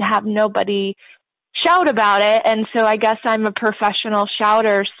and have nobody shout about it. And so I guess I'm a professional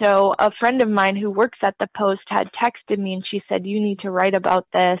shouter. So a friend of mine who works at the Post had texted me, and she said, you need to write about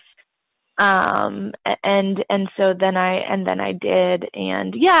this. And so then I did.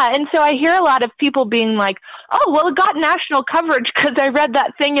 And so I hear a lot of people being like, oh, well, it got national coverage because I read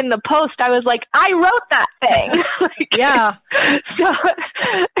that thing in the Post. I was like, I wrote that thing. Yeah. So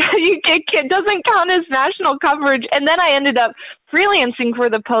it doesn't count as national coverage. And then I ended up freelancing for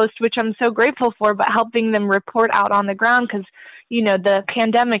the Post, which I'm so grateful for, but helping them report out on the ground because, the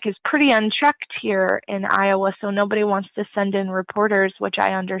pandemic is pretty unchecked here in Iowa, so nobody wants to send in reporters, which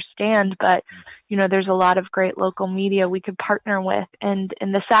I understand, but, there's a lot of great local media we could partner with. And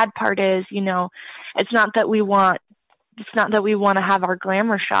the sad part is, it's not that we want to have our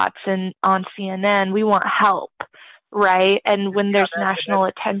glamour shots on CNN. We want help. right? And when there's national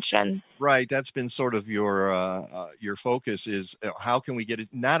attention. Right. That's been sort of your focus is how can we get it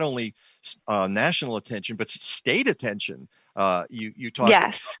not only national attention, but state attention. You talk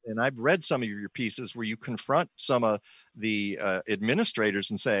about, and I've read some of your pieces where you confront some of the administrators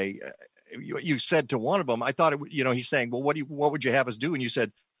and say, you said to one of them, I thought he's saying, well, what would you have us do? And you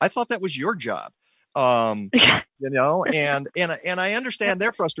said, I thought that was your job. And I understand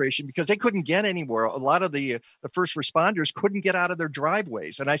their frustration because they couldn't get anywhere. A lot of the first responders couldn't get out of their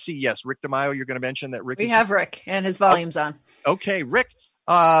driveways. And I see, yes, Rick DiMaio, you're going to mention that Rick. We have Rick and his volume's on. Okay, Rick.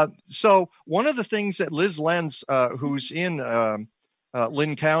 So one of the things that Lyz Lenz, who's in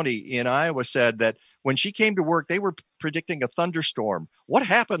Lynn County in Iowa, said that when she came to work, they were predicting a thunderstorm. What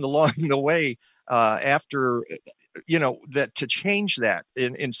happened along the way after, that to change that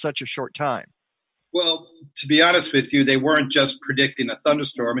in such a short time? Well, to be honest with you, they weren't just predicting a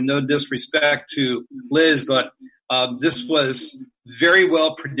thunderstorm, and no disrespect to Liz, but this was very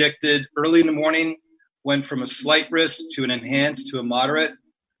well predicted early in the morning, went from a slight risk to an enhanced to a moderate.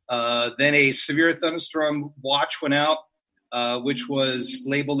 Then a severe thunderstorm watch went out, which was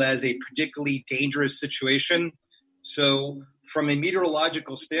labeled as a particularly dangerous situation. So from a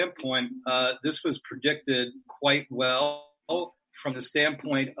meteorological standpoint, this was predicted quite well. From the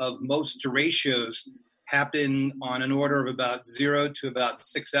standpoint of most derechos happen on an order of about 0 to about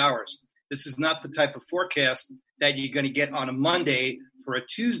 6 hours. This is not the type of forecast that you're going to get on a Monday for a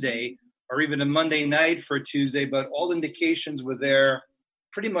Tuesday or even a Monday night for a Tuesday, but all indications were there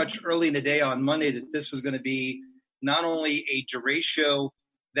pretty much early in the day on Monday that this was going to be not only a derecho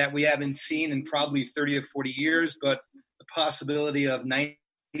that we haven't seen in probably 30 or 40 years, but the possibility of 90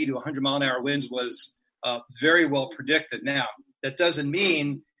 to 100 mile an hour winds was very well predicted. Now, that doesn't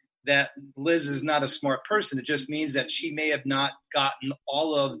mean that Liz is not a smart person. It just means that she may have not gotten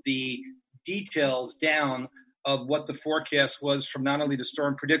all of the details down of what the forecast was from not only the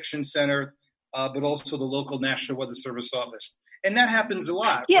Storm Prediction Center, but also the local National Weather Service office. And that happens a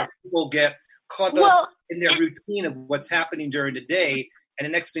lot. Yeah. People get caught up in their routine of what's happening during the day. And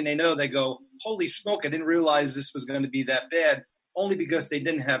the next thing they know, they go, holy smoke, I didn't realize this was going to be that bad, only because they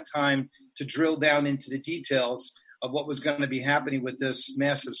didn't have time to drill down into the details of what was going to be happening with this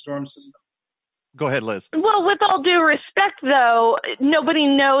massive storm system. Go ahead, Liz. Well, with all due respect, though, nobody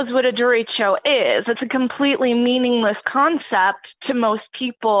knows what a derecho is. It's a completely meaningless concept to most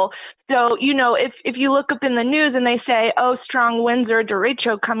people. So, if you look up in the news and they say, oh, strong winds or a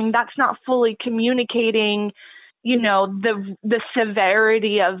derecho coming, that's not fully communicating, the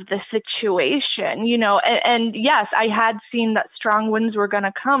severity of the situation, and yes, I had seen that strong winds were going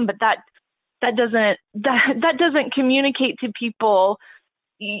to come, but that doesn't communicate to people,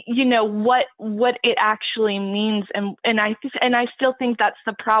 what it actually means. And I still think that's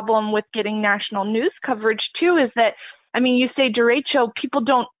the problem with getting national news coverage too, is that, you say derecho, people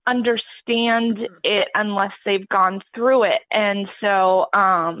don't understand it unless they've gone through it. And so,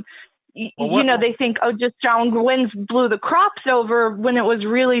 they think, oh, just strong winds blew the crops over, when it was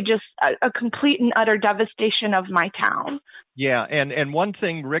really just a complete and utter devastation of my town. Yeah. And one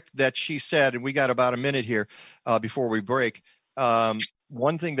thing, Rick, that she said, and we got about a minute here before we break.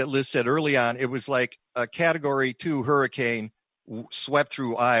 One thing that Liz said early on, it was like a Category 2 hurricane swept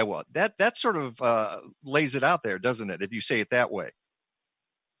through Iowa. That sort of lays it out there, doesn't it, if you say it that way?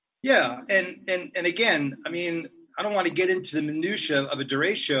 Yeah. And again, I don't want to get into the minutia of a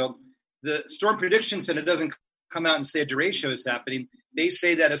derecho. The Storm Prediction Center doesn't come out and say a derecho is happening. They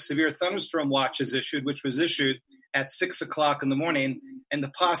say that a severe thunderstorm watch is issued, which was issued at 6 o'clock in the morning, and the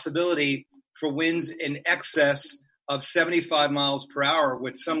possibility for winds in excess of 75 miles per hour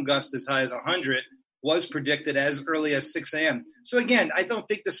with some gusts as high as 100 was predicted as early as 6 a.m. So again, I don't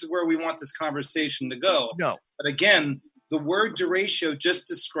think this is where we want this conversation to go. No. But again, the word derecho just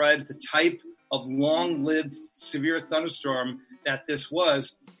describes the type of long-lived severe thunderstorm that this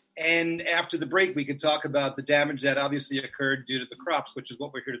was. And after the break, we could talk about the damage that obviously occurred due to the crops, which is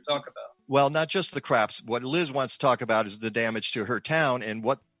what we're here to talk about. Well, not just the crops. What Liz wants to talk about is the damage to her town and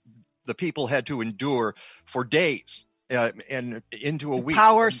what the people had to endure for days and into a week.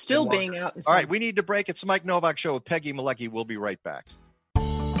 Power still being out. All right, we need to break. It's the Mike Novak Show with Peggy Malecki. We'll be right back.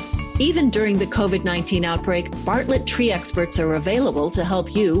 Even during the COVID-19 outbreak, Bartlett Tree Experts are available to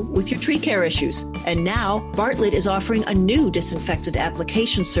help you with your tree care issues. And now, Bartlett is offering a new disinfectant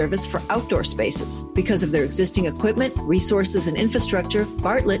application service for outdoor spaces. Because of their existing equipment, resources, and infrastructure,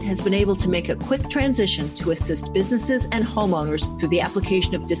 Bartlett has been able to make a quick transition to assist businesses and homeowners through the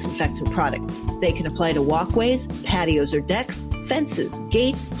application of disinfectant products. They can apply to walkways, patios or decks, fences,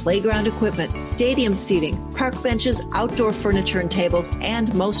 gates, playground equipment, stadium seating, park benches, outdoor furniture and tables,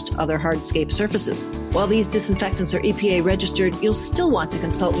 and most other other hardscape surfaces. While these disinfectants are EPA registered, you'll still want to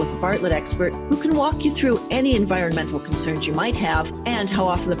consult with the Bartlett expert who can walk you through any environmental concerns you might have and how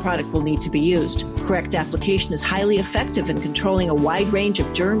often the product will need to be used. Correct application is highly effective in controlling a wide range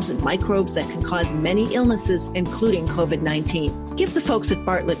of germs and microbes that can cause many illnesses, including COVID-19. Give the folks at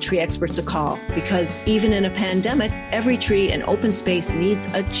Bartlett Tree Experts a call, because even in a pandemic, every tree and open space needs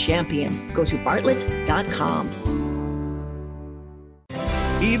a champion. Go to bartlett.com.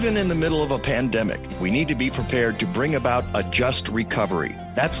 Even in the middle of a pandemic, we need to be prepared to bring about a just recovery.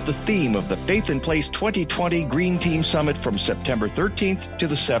 That's the theme of the Faith in Place 2020 Green Team Summit from September 13th to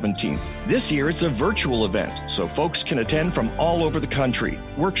the 17th. This year, it's a virtual event, so folks can attend from all over the country.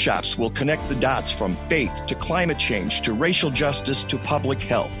 Workshops will connect the dots from faith to climate change to racial justice to public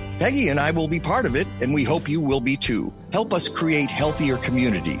health. Peggy and I will be part of it, and we hope you will be too. Help us create healthier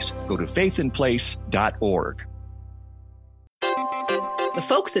communities. Go to faithinplace.org. The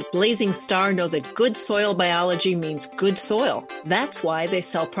folks at Blazing Star know that good soil biology means good soil. That's why they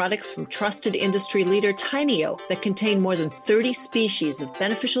sell products from trusted industry leader Tineo that contain more than 30 species of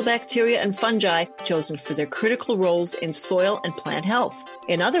beneficial bacteria and fungi chosen for their critical roles in soil and plant health.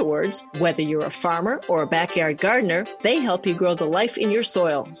 In other words, whether you're a farmer or a backyard gardener, they help you grow the life in your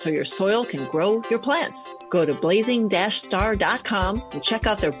soil so your soil can grow your plants. Go to blazing-star.com and check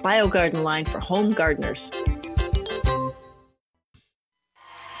out their BioGarden line for home gardeners.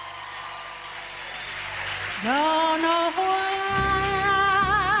 Don't know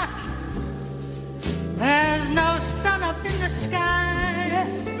why there's no sun up in the sky,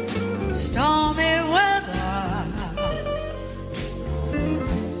 stormy weather,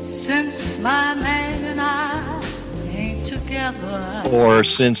 since my man and I ain't together. Or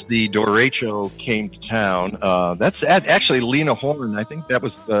since the Derecho came to town. That's actually Lena Horne. I think that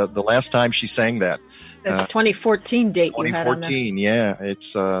was the last time she sang that. That's a 2014 date you had on there. 2014, yeah.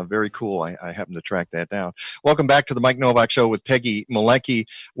 It's very cool. I happened to track that down. Welcome back to the Mike Novak Show with Peggy Malecki.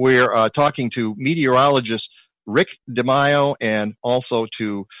 We're talking to meteorologist Rick DiMaio and also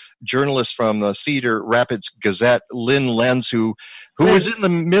to journalist from the Cedar Rapids Gazette, Lyz Lenz, who was in the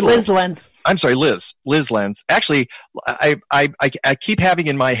middle. Lyz Lenz. I'm sorry, Lyz Lenz. Actually, I keep having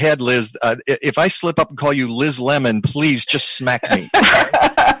in my head, Liz, if I slip up and call you Liz Lemon, please just smack me.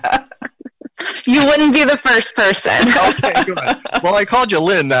 You wouldn't be the first person. Okay, good. Well, I called you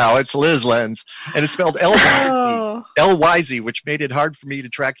Lynn now. It's Lyz Lenz, and it's spelled L-Y-Z, which made it hard for me to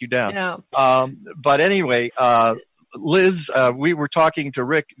track you down. Yeah. But anyway, Liz, we were talking to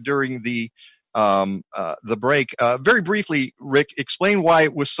Rick during the break. Very briefly, Rick, explain why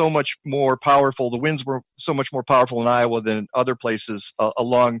it was so much more powerful. The winds were so much more powerful in Iowa than other places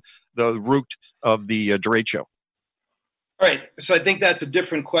along the route of the derecho. Right. So I think that's a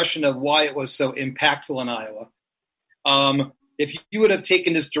different question of why it was so impactful in Iowa. If you would have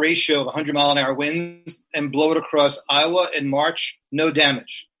taken this derecho of 100-mile-an-hour winds and blow it across Iowa in March, no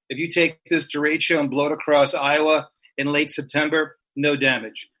damage. If you take this derecho and blow it across Iowa in late September, no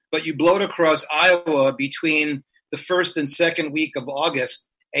damage. But you blow it across Iowa between the first and second week of August,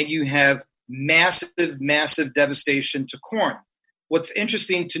 and you have massive, massive devastation to corn. What's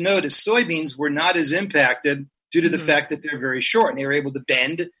interesting to note is soybeans were not as impacted due to the fact that they're very short and they were able to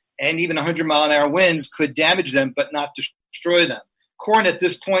bend, and even 100-mile-an-hour winds could damage them but not destroy them. Corn at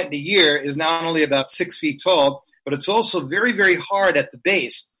this point in the year is not only about 6 feet tall, but it's also very, very hard at the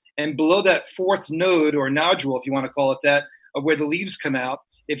base. And below that fourth node or nodule, if you want to call it that, of where the leaves come out,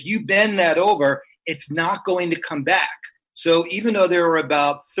 if you bend that over, it's not going to come back. So even though there were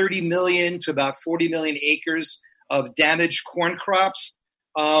about 30 million to about 40 million acres of damaged corn crops,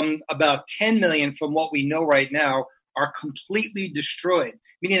 about 10 million from what we know right now are completely destroyed,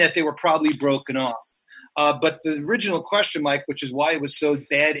 meaning that they were probably broken off. But the original question, Mike, which is why it was so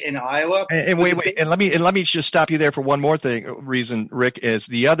bad in Iowa. And let me just stop you there for one more reason, Rick, is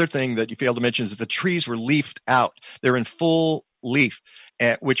the other thing that you failed to mention is that the trees were leafed out. They're in full leaf.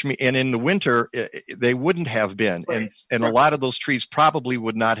 And in the winter, they wouldn't have been. Right. And a lot of those trees probably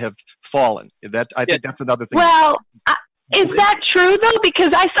would not have fallen. I think that's another thing. Well, is that true, though?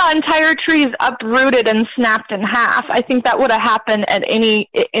 Because I saw entire trees uprooted and snapped in half. I think that would have happened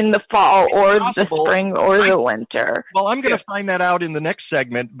in the fall or the spring or the winter. Well, I'm going to find that out in the next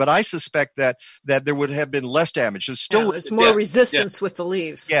segment, but I suspect that there would have been less damage. There's more resistance with the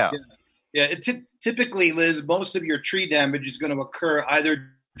leaves. Yeah. Typically, Liz, most of your tree damage is going to occur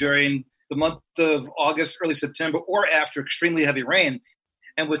either during the month of August, early September, or after extremely heavy rain.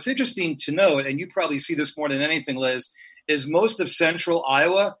 And what's interesting to note, and you probably see this more than anything, Liz, is most of central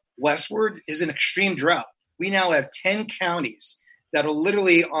Iowa westward is an extreme drought. We now have 10 counties that are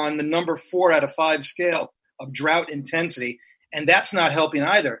literally on the number 4 out of 5 scale of drought intensity, and that's not helping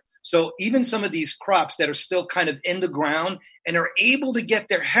either. So even some of these crops that are still kind of in the ground and are able to get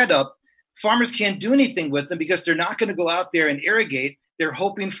their head up, farmers can't do anything with them because they're not going to go out there and irrigate. They're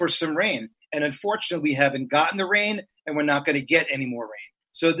hoping for some rain. And unfortunately, we haven't gotten the rain, and we're not going to get any more rain.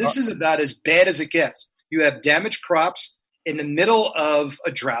 So this is about as bad as it gets. You have damaged crops in the middle of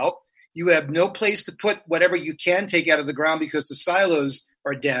a drought. You have no place to put whatever you can take out of the ground because the silos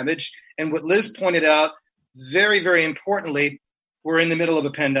are damaged. And what Lyz pointed out, very, very importantly, we're in the middle of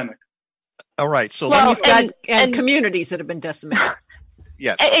a pandemic. All right. So and communities that have been decimated.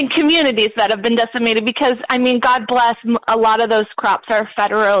 Yes. And communities that have been decimated because, I mean, God bless, a lot of those crops are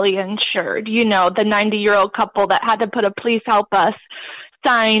federally insured. You know, the 90-year-old couple that had to put a "Please help us"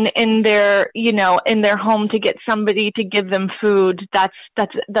 sign in their, you know, in their home to get somebody to give them food. That's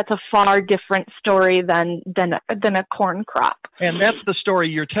a far different story than a corn crop. And that's the story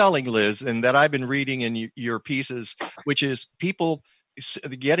you're telling, Lyz, and that I've been reading in your pieces, which is people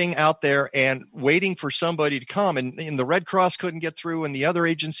getting out there and waiting for somebody to come, and the Red Cross couldn't get through, and the other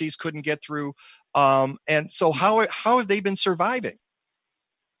agencies couldn't get through. And so how have they been surviving?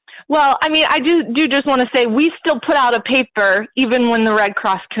 Well, I mean, I do just want to say we still put out a paper even when the Red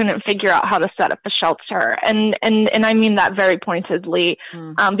Cross couldn't figure out how to set up a shelter. And I mean that very pointedly,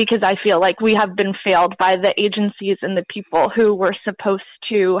 because I feel like we have been failed by the agencies and the people who were supposed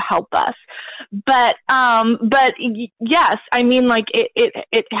to help us. But yes, I mean, like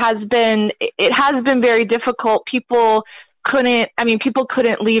it has been very difficult. People couldn't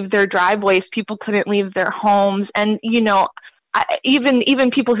leave their driveways. People couldn't leave their homes. And, you know, even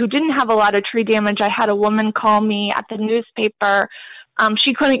people who didn't have a lot of tree damage. I had a woman call me at the newspaper.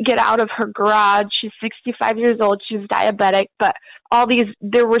 She couldn't get out of her garage. She's 65 years old. She's diabetic, but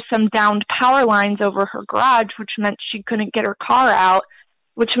there were some downed power lines over her garage, which meant she couldn't get her car out,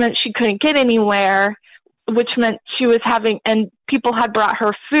 which meant she couldn't get anywhere, which meant she was and people had brought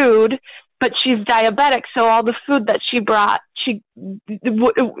her food, but she's diabetic. So all the food that she brought, she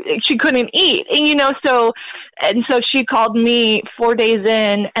couldn't eat, and, you know, so she called me 4 days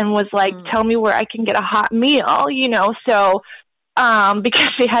in and was like, tell me where I can get a hot meal, you know, so, because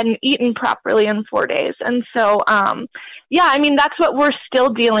she hadn't eaten properly in 4 days. And so, yeah, I mean, that's what we're still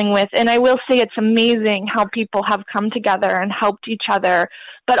dealing with. And I will say it's amazing how people have come together and helped each other,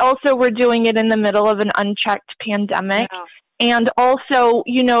 but also we're doing it in the middle of an unchecked pandemic. Yeah. And also,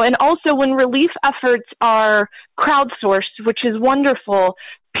 you know, when relief efforts are crowdsourced, which is wonderful,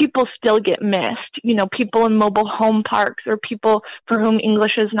 people still get missed. You know, people in mobile home parks or people for whom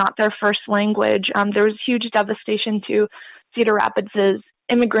English is not their first language. There was huge devastation to Cedar Rapids'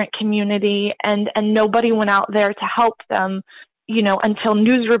 immigrant community, and nobody went out there to help them, you know, until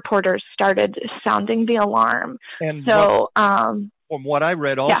news reporters started sounding the alarm. And so, from what I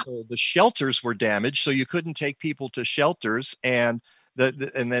read, also the shelters were damaged, so you couldn't take people to shelters, and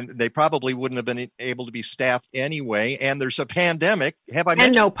then they probably wouldn't have been able to be staffed anyway. And there's a pandemic.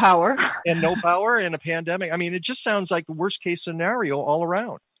 And no power and a pandemic. I mean, it just sounds like the worst case scenario all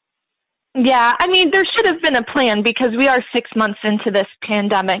around. Yeah, I mean, there should have been a plan because we are 6 months into this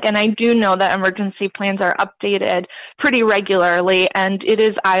pandemic, and I do know that emergency plans are updated pretty regularly, and it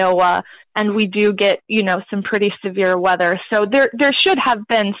is Iowa, and we do get, you know, some pretty severe weather. So there should have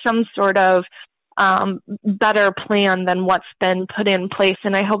been some sort of better plan than what's been put in place.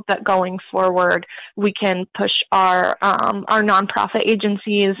 And I hope that going forward, we can push our nonprofit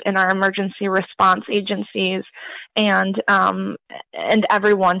agencies and our emergency response agencies and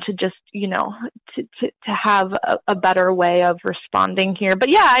everyone to just, you know, to have a better way of responding here. But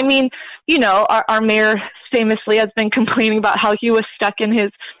yeah, I mean, you know, our mayor famously has been complaining about how he was stuck in his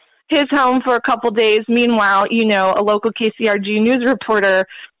home for a couple days. Meanwhile, you know, a local KCRG news reporter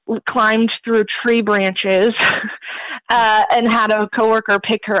climbed through tree branches and had a coworker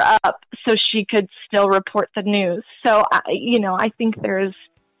pick her up so she could still report the news. So, you know, I think we're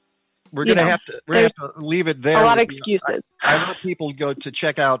going to have to leave it there. A lot of excuses. I want people to go to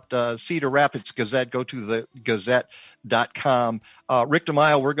check out Cedar Rapids Gazette. Go to thegazette.com. Rick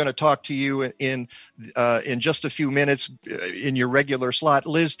DiMaio, we're going to talk to you in just a few minutes in your regular slot.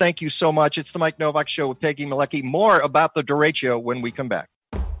 Lyz, thank you so much. It's the Mike Novak Show with Peggy Malecki. More about the derecho when we come back.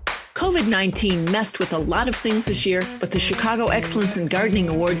 COVID-19 messed with a lot of things this year, but the Chicago Excellence in Gardening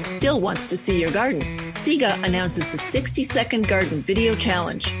Awards still wants to see your garden. SIGA announces the 60-second garden video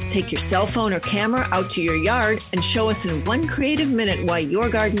challenge. Take your cell phone or camera out to your yard and show us in 1 creative minute why your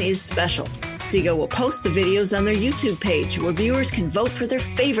garden is special. SIGA will post the videos on their YouTube page where viewers can vote for their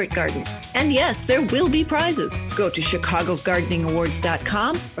favorite gardens. And yes, there will be prizes. Go to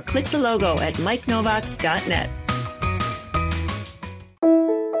chicagogardeningawards.com or click the logo at mikenovak.net.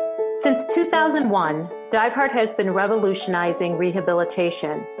 Since 2001, DiveHeart has been revolutionizing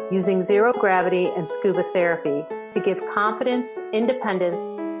rehabilitation using zero gravity and scuba therapy to give confidence, independence,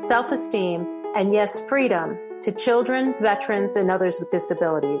 self-esteem, and yes, freedom to children, veterans, and others with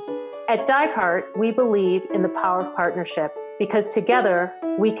disabilities. At DiveHeart, we believe in the power of partnership because together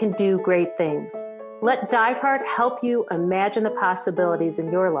we can do great things. Let DiveHeart help you imagine the possibilities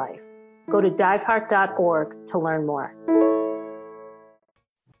in your life. Go to diveheart.org to learn more.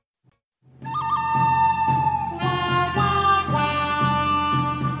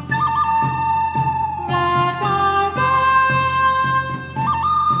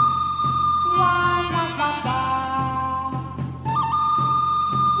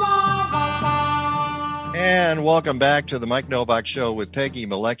 And welcome back to the Mike Novak Show with Peggy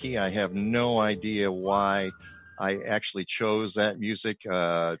Malecki. I have no idea why I actually chose that music.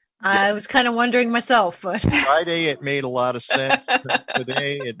 I was kind of wondering myself. But Friday, it made a lot of sense.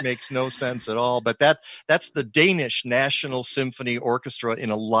 Today, it makes no sense at all. But that's the Danish National Symphony Orchestra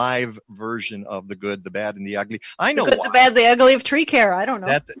in a live version of The Good, the Bad, and the Ugly. I know the good, why. the bad, the ugly of tree care. I don't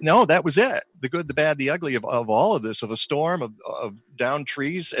know. That was it. The Good, the Bad, the Ugly of all of this, of a storm, of downed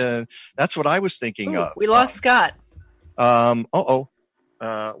trees. And that's what I was thinking of. We lost Scott.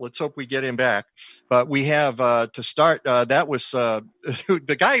 Let's hope we get him back. But we have to start. That was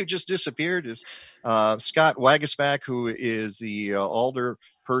the guy who just disappeared is Scott Waguespack, who is the Alder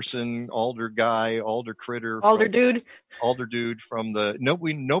person, Alder guy, Alder critter, Alder dude from the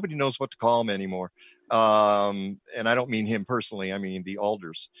nobody knows what to call him anymore. And I don't mean him personally. I mean the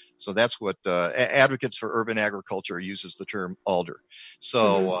Alders. So that's what Advocates for Urban Agriculture uses the term Alder.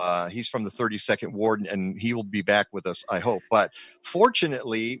 So he's from the 32nd Ward, and he will be back with us, I hope. But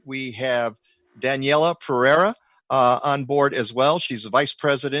fortunately, we have Daniella Pereira on board as well. She's the Vice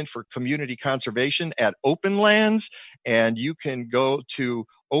President for Community Conservation at Openlands, and you can go to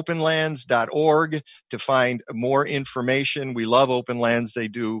openlands.org to find more information. We love Openlands. They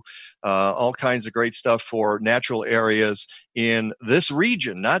do all kinds of great stuff for natural areas in this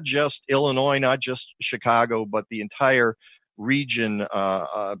region, not just Illinois, not just Chicago, but the entire region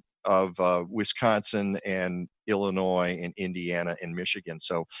of Wisconsin and Illinois and Indiana and Michigan.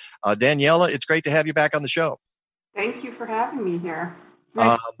 So, Daniella, it's great to have you back on the show. Thank you for having me here. It's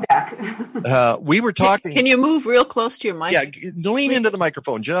nice to be back. We were talking. Can you move real close to your mic? Yeah, lean into the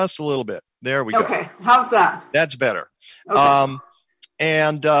microphone just a little bit. There we go. Okay, how's that? That's better. Okay.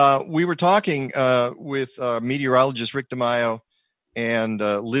 And we were talking with meteorologist Rick DiMaio and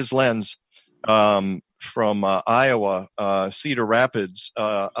Lyz Lenz from Iowa, Cedar Rapids,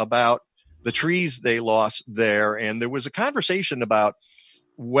 about the trees they lost there. And there was a conversation about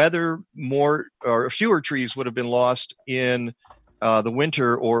whether more or fewer trees would have been lost in the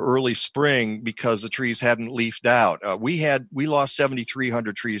winter or early spring because the trees hadn't leafed out. We lost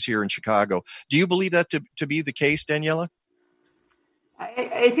 7,300 trees here in Chicago. Do you believe that to be the case, Daniella?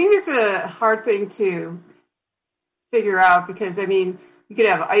 I think it's a hard thing to figure out because, I mean, you could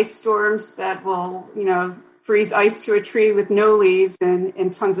have ice storms that will, freeze ice to a tree with no leaves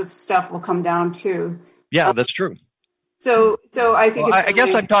and tons of stuff will come down too. Yeah, that's true. So I think I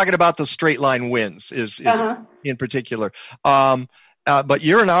guess I'm talking about the straight line winds is in particular. But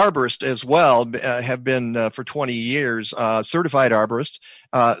you're an arborist as well, have been for 20 years, certified arborist.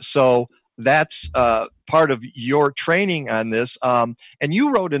 So that's part of your training on this. And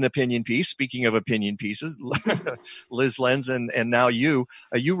you wrote an opinion piece, speaking of opinion pieces, Lyz Lenz, and now you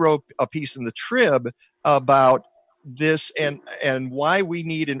wrote a piece in the Trib about this and why we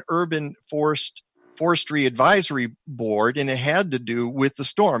need an urban forestry advisory board, and it had to do with the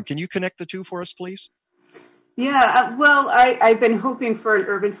storm. Can you connect the two for us, please? Yeah, well, I've been hoping for an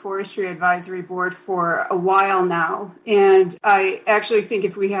urban forestry advisory board for a while now. And I actually think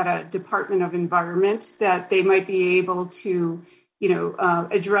if we had a Department of Environment that they might be able to,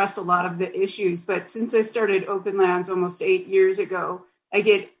 address a lot of the issues. But since I started Openlands almost 8 years ago, I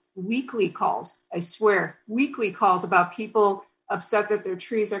get weekly calls, I swear, weekly calls about people upset that their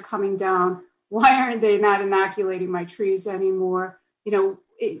trees are coming down. Why aren't they not inoculating my trees anymore? And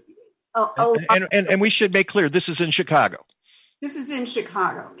we should make clear, this is in Chicago. This is in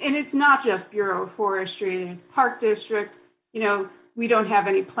Chicago. And it's not just Bureau of Forestry. There's Park District. We don't have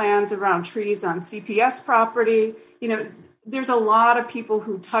any plans around trees on CPS property. There's a lot of people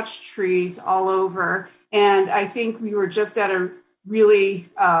who touch trees all over. And I think we were just at a really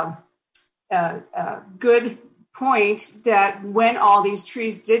good point that when all these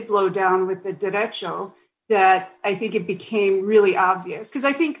trees did blow down with the derecho, that I think it became really obvious. Because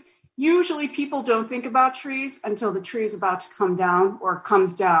I think usually people don't think about trees until the tree is about to come down or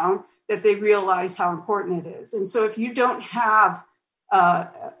comes down, that they realize how important it is. And so if you don't have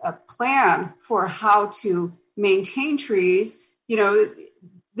a plan for how to maintain trees,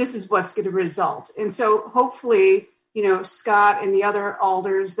 this is what's going to result. And so hopefully, Scott and the other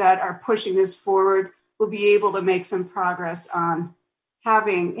alders that are pushing this forward will be able to make some progress on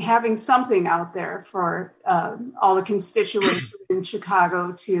having something out there for all the constituents in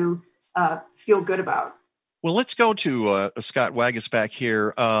Chicago to feel good about. Well, let's go to Scott Waguespack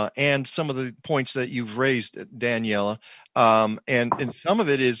here and some of the points that you've raised, Daniella. And some of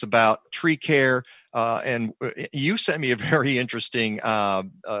it is about tree care. And you sent me a very interesting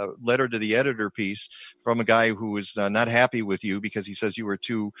letter to the editor piece from a guy who was not happy with you because he says you were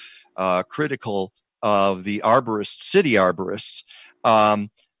too critical of the city arborists.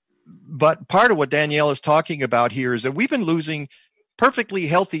 But part of what Danielle is talking about here is that we've been losing perfectly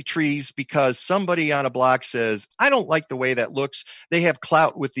healthy trees because somebody on a block says, I don't like the way that looks. They have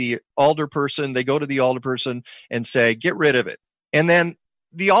clout with the alder person. They go to the alder person and say, get rid of it. And then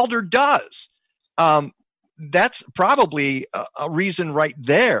the alder does. That's probably a reason right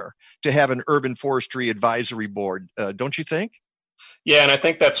there to have an urban forestry advisory board. Don't you think? Yeah, and I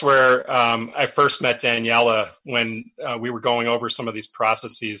think that's where I first met Daniella when we were going over some of these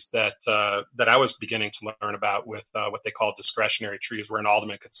processes that I was beginning to learn about with what they call discretionary trees, where an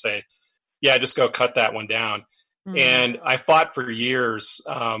alderman could say, yeah, just go cut that one down. Mm-hmm. And I fought for years,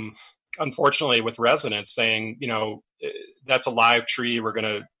 unfortunately, with residents saying, that's a live tree. We're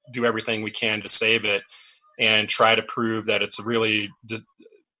going to do everything we can to save it and try to prove that it's really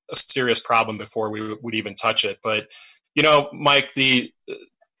a serious problem before we would even touch it. But Mike,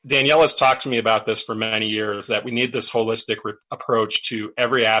 Daniella's talked to me about this for many years, that we need this holistic approach to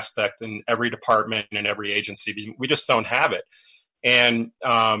every aspect in every department and every agency. We just don't have it. And,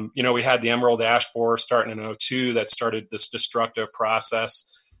 we had the emerald ash borer starting in 2002 that started this destructive process.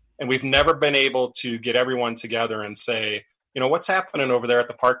 And we've never been able to get everyone together and say, what's happening over there at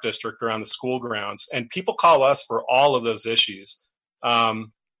the Park District around the school grounds? And people call us for all of those issues.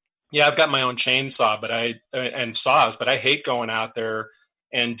 Yeah, I've got my own chainsaw, and saws, but I hate going out there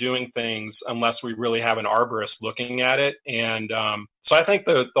and doing things unless we really have an arborist looking at it. And so I think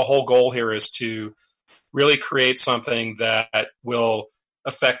the whole goal here is to really create something that will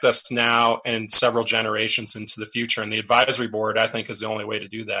affect us now and several generations into the future. And the advisory board, I think, is the only way to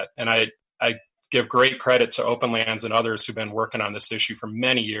do that. And I give great credit to Openlands and others who've been working on this issue for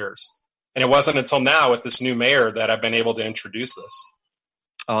many years. And it wasn't until now with this new mayor that I've been able to introduce this.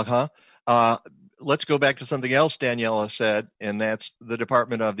 Let's go back to something else Daniella said, and that's the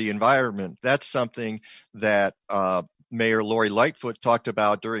Department of the Environment. That's something that Mayor Lori Lightfoot talked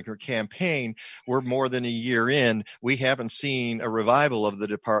about during her campaign. We're more than a year in. We haven't seen a revival of the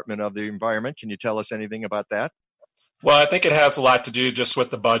Department of the Environment. Can you tell us anything about that? Well, I think it has a lot to do just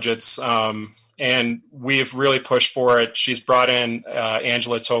with the budgets, and we've really pushed for it. She's brought in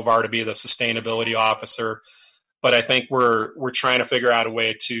Angela Tovar to be the sustainability officer. But I think we're trying to figure out a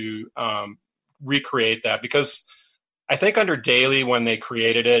way to recreate that, because I think under Daley, when they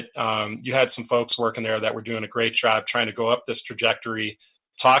created it, you had some folks working there that were doing a great job trying to go up this trajectory,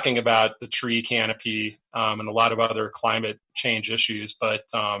 talking about the tree canopy and a lot of other climate change issues. But,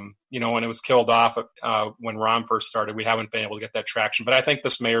 when it was killed off when Ron first started, we haven't been able to get that traction. But I think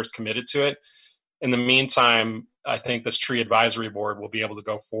this mayor's committed to it. In the meantime, I think this tree advisory board will be able to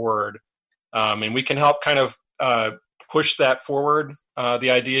go forward, and we can help kind of push that forward,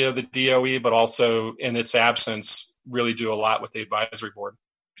 the idea of the DOE, but also in its absence, really do a lot with the advisory board.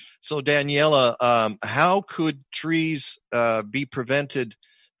 So Daniella, how could trees be prevented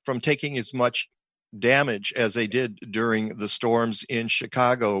from taking as much damage as they did during the storms in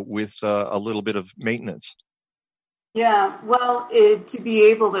Chicago with a little bit of maintenance? Yeah, well, to be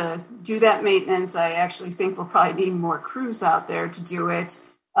able to do that maintenance, I actually think we'll probably need more crews out there to do it.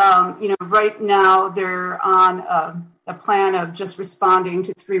 Right now they're on a plan of just responding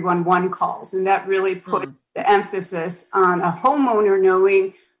to 311 calls, and that really put the emphasis on a homeowner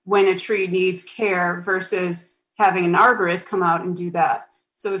knowing when a tree needs care versus having an arborist come out and do that.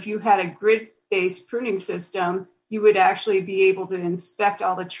 So if you had a grid-based pruning system, you would actually be able to inspect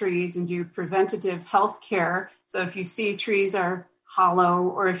all the trees and do preventative health care. So if you see trees are hollow,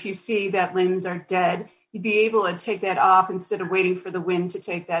 or if you see that limbs are dead, you'd be able to take that off instead of waiting for the wind to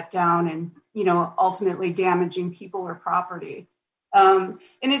take that down and, ultimately damaging people or property. And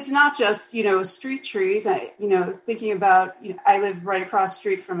it's not just, street trees. Thinking about, I live right across the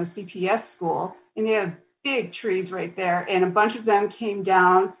street from a CPS school, and they have big trees right there. And a bunch of them came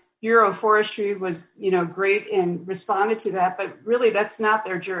down. Bureau of Forestry was, great and responded to that, but really that's not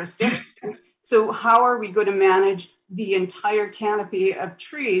their jurisdiction. So how are we going to manage the entire canopy of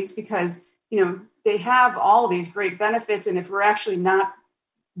trees? Because, they have all these great benefits. And if we're actually not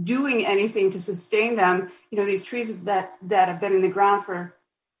doing anything to sustain them, these trees that have been in the ground for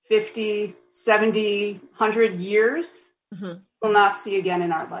 50, 70, 100 years, we'll not see again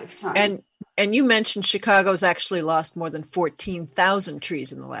in our lifetime. And you mentioned Chicago's actually lost more than 14,000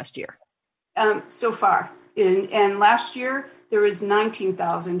 trees in the last year. So far. And last year, there was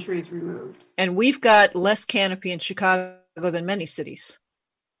 19,000 trees removed. And we've got less canopy in Chicago than many cities.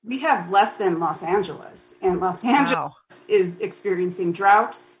 We have less than Los Angeles. And Los Angeles is experiencing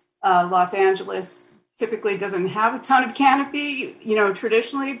drought. Los Angeles typically doesn't have a ton of canopy,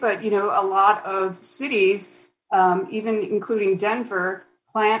 traditionally, but, a lot of cities, even including Denver,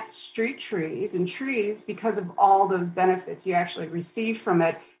 plant street trees and trees because of all those benefits you actually receive from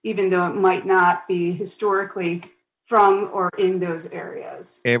it, even though it might not be historically from or in those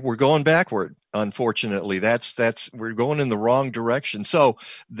areas. And we're going backward, unfortunately. We're going in the wrong direction. So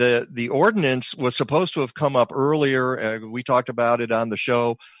the ordinance was supposed to have come up earlier. We talked about it on the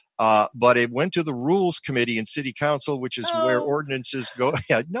show. But it went to the Rules Committee in City Council, which is where ordinances go.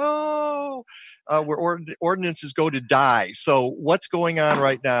 Where ordinances go to die. So what's going on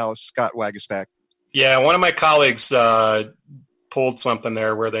right now, Scott Waguespack? Yeah, one of my colleagues pulled something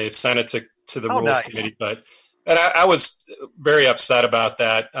there where they sent it to the Rules Committee. And I was very upset about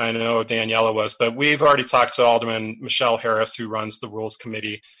that. I know Daniella was, but we've already talked to Alderman Michelle Harris, who runs the Rules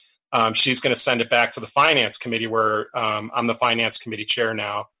Committee. She's going to send it back to the Finance Committee, where I'm the Finance Committee chair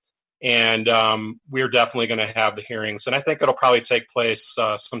now. And we're definitely going to have the hearings, and I think it'll probably take place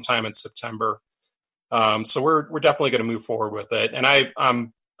sometime in September. So we're definitely going to move forward with it, and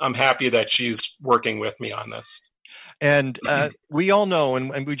I'm happy that she's working with me on this. And we all know,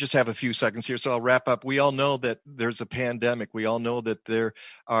 and we just have a few seconds here, so I'll wrap up. We all know that there's a pandemic. We all know that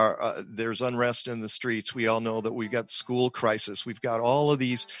there's unrest in the streets. We all know that we've got school crisis. We've got all of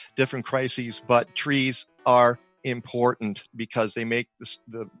these different crises, but trees are important because they make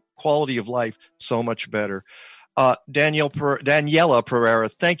the quality of life so much better. Daniella Pereira,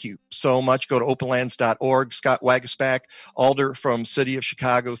 thank you so much. Go to openlands.org. Scott Waguespack, Alder from City of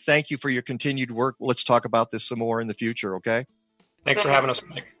Chicago, thank you for your continued work. Let's talk about this some more in the future, okay? Thanks for having us,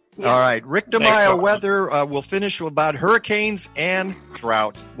 Mike. All right. Rick DiMaio weather. We'll finish about hurricanes and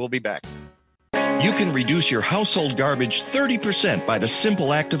drought. We'll be back. You can reduce your household garbage 30% by the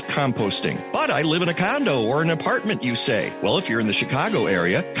simple act of composting. But I live in a condo or an apartment, you say. Well, if you're in the Chicago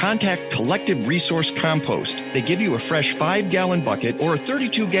area, contact Collective Resource Compost. They give you a fresh 5-gallon bucket or a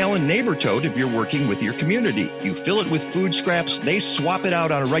 32-gallon neighbor tote if you're working with your community. You fill it with food scraps, they swap it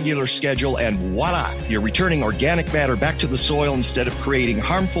out on a regular schedule, and voila! You're returning organic matter back to the soil instead of creating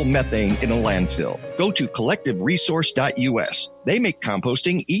harmful methane in a landfill. Go to collectiveresource.us. They make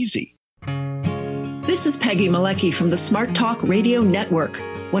composting easy. This is Peggy Malecki from the Smart Talk Radio Network.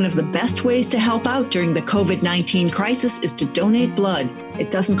 One of the best ways to help out during the COVID-19 crisis is to donate blood.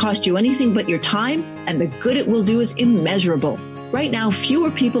 It doesn't cost you anything but your time, and the good it will do is immeasurable. Right now, fewer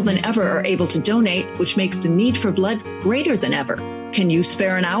people than ever are able to donate, which makes the need for blood greater than ever. Can you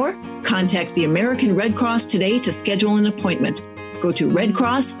spare an hour? Contact the American Red Cross today to schedule an appointment. Go to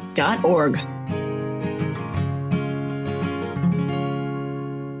redcross.org.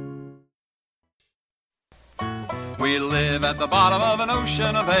 We live at the bottom of an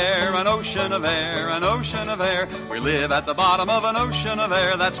ocean of air, an ocean of air, an ocean of air. We live at the bottom of an ocean of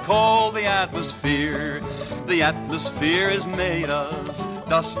air that's called the atmosphere. The atmosphere is made of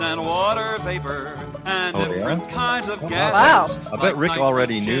dust and water vapor and different kinds of gases. Wow. I bet Rick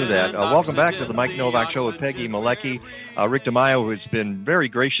already knew that. Welcome back to the Mike Novak Show with Peggy Malecki. Rick DiMaio has been very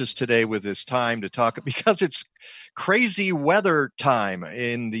gracious today with his time to talk, because it's crazy weather time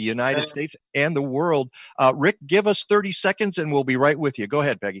in the United States and the world. Rick, give us 30 seconds and we'll be right with you. Go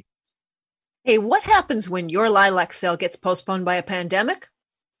ahead, Peggy. Hey, what happens when your lilac sale gets postponed by a pandemic?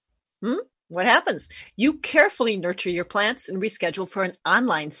 What happens? You carefully nurture your plants and reschedule for an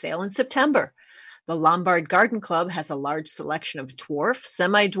online sale in September. The Lombard Garden Club has a large selection of dwarf,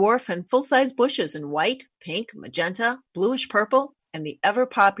 semi-dwarf, and full-size bushes in white, pink, magenta, bluish purple, and the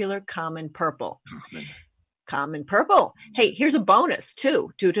ever-popular common purple. Common purple. Hey, here's a bonus,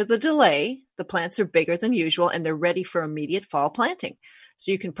 too. Due to the delay, the plants are bigger than usual, and they're ready for immediate fall planting.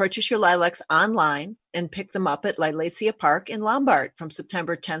 So you can purchase your lilacs online and pick them up at Lilacia Park in Lombard from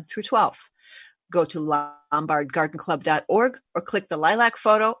September 10th through 12th. Go to lombardgardenclub.org or click the lilac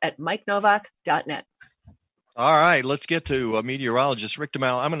photo at mikenovak.net. All right, let's get to meteorologist Rick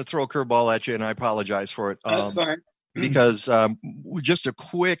DiMaio. I'm going to throw a curveball at you, and I apologize for it. That's fine. Because just a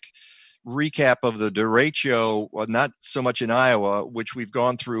quick recap of the derecho, not so much in Iowa, which we've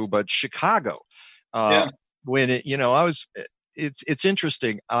gone through, but Chicago. When it's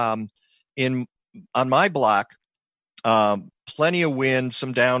interesting. In on my block, plenty of wind,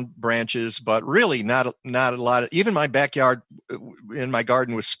 some down branches, but really not a lot. Even my backyard in my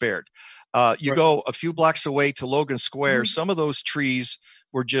garden was spared. You go a few blocks away to Logan Square. Some of those trees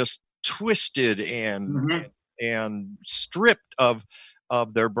were just twisted and stripped of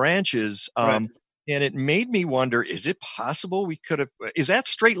their branches. And it made me wonder, is it possible we could have, is that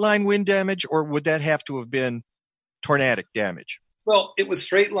straight line wind damage, or would that have to have been tornadic damage? Well, it was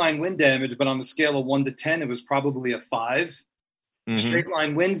straight line wind damage, but on a scale of 1 to 10, it was probably a 5. Straight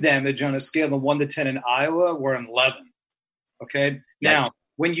line wind damage on a scale of 1 to 10 in Iowa were an 11. Okay. Now,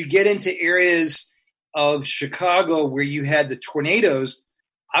 when you get into areas of Chicago where you had the tornadoes,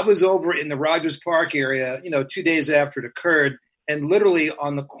 I was over in the Rogers Park area, 2 days after it occurred. And literally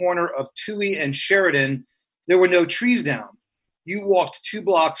on the corner of Toohey and Sheridan, there were no trees down. You walked 2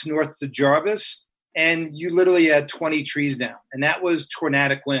 blocks north to Jarvis, and you literally had 20 trees down. And that was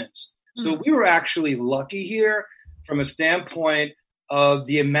tornadic winds. So we were actually lucky here from a standpoint of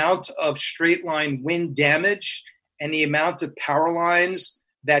the amount of straight line wind damage and the amount of power lines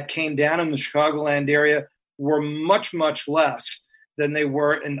that came down in the Chicagoland area were much, much less than they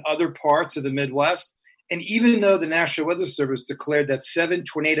were in other parts of the Midwest. And even though the National Weather Service declared that 7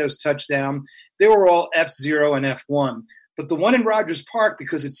 tornadoes touched down, they were all F0 and F1. But the one in Rogers Park,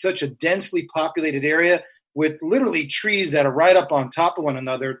 because it's such a densely populated area with literally trees that are right up on top of one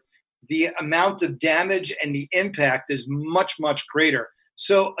another, the amount of damage and the impact is much, much greater.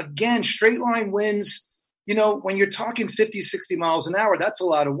 So again, straight line winds, when you're talking 50, 60 miles an hour, that's a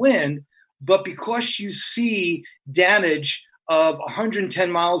lot of wind. But because you see damage of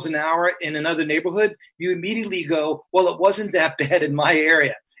 110 miles an hour in another neighborhood, you immediately go, well, it wasn't that bad in my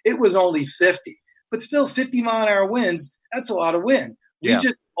area. It was only 50. But still, 50-mile-an-hour winds, that's a lot of wind. We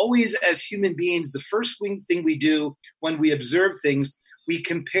just always, as human beings, the first thing we do when we observe things, we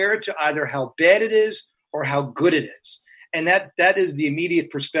compare it to either how bad it is or how good it is. And that is the immediate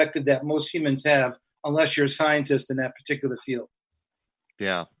perspective that most humans have, unless you're a scientist in that particular field.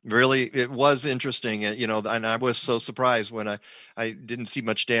 Yeah, really, it was interesting. And I was so surprised when I didn't see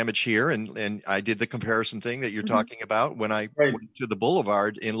much damage here. And I did the comparison thing that you're talking about when I went to the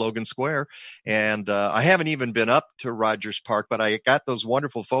Boulevard in Logan Square. And I haven't even been up to Rogers Park, but I got those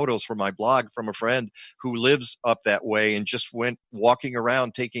wonderful photos from my blog from a friend who lives up that way and just went walking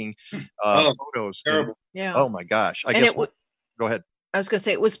around taking photos. Terrible. Oh, my gosh. Go ahead. I was going to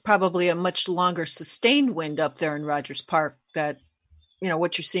say it was probably a much longer sustained wind up there in Rogers Park that,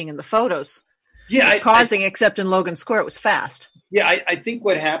 what you're seeing in the photos. Yeah. Except in Logan Square, it was fast. Yeah. I think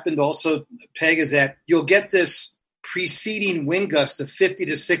what happened also, Peg, is that you'll get this preceding wind gust of 50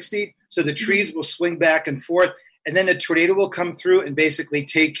 to 60. So the trees will swing back and forth, and then the tornado will come through and basically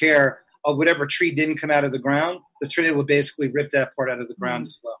take care of whatever tree didn't come out of the ground. The tornado will basically rip that part out of the ground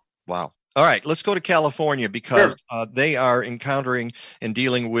as well. Wow. All right, let's go to California because they are encountering and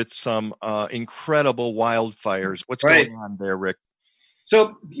dealing with some incredible wildfires. What's going on there, Rick?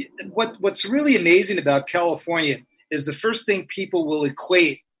 So what's really amazing about California is the first thing people will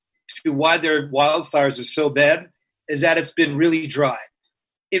equate to why their wildfires are so bad is that it's been really dry.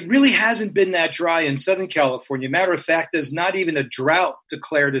 It really hasn't been that dry in Southern California. Matter of fact, there's not even a drought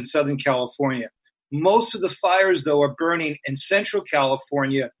declared in Southern California. Most of the fires, though, are burning in Central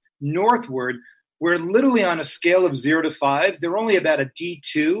California northward. We're literally on a scale of 0 to 5. They're only about a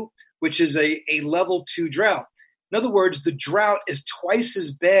D2, which is a level 2 drought. In other words, the drought is twice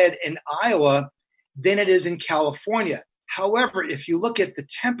as bad in Iowa than it is in California. However, if you look at the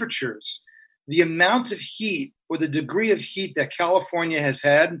temperatures, the amount of heat or the degree of heat that California has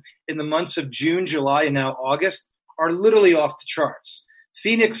had in the months of June, July, and now August are literally off the charts.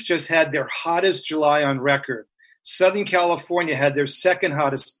 Phoenix just had their hottest July on record. Southern California had their second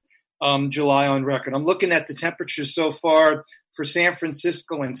hottest July on record. I'm looking at the temperatures so far for San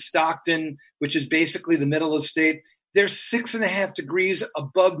Francisco and Stockton, which is basically the middle of the state. They're 6.5 degrees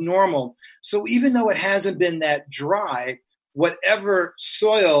above normal. So even though it hasn't been that dry, whatever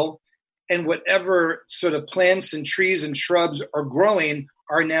soil and whatever sort of plants and trees and shrubs are growing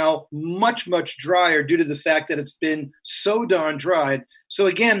are now much, much drier due to the fact that it's been so darn dry. So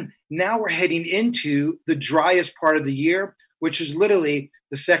again, now we're heading into the driest part of the year, which is literally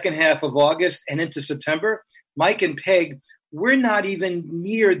the second half of August and into September. Mike and Peg, we're not even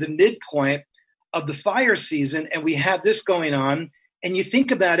near the midpoint of the fire season, and we have this going on. And you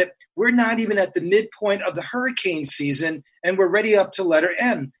think about it, we're not even at the midpoint of the hurricane season, and we're ready up to letter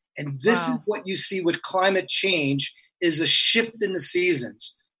M. And this is what you see with climate change is a shift in the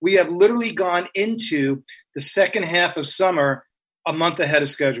seasons. We have literally gone into the second half of summer a month ahead of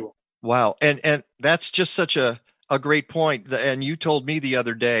schedule. Wow. And that's just such a a great point. And you told me the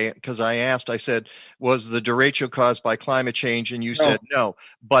other day, because I asked, I said, was the derecho caused by climate change? And you said no,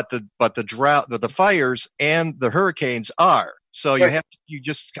 but the drought, the fires and the hurricanes are. So you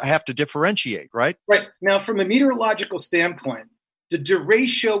just have to differentiate, right? Right. Now, from a meteorological standpoint, the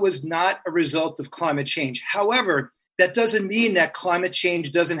derecho was not a result of climate change. However, that doesn't mean that climate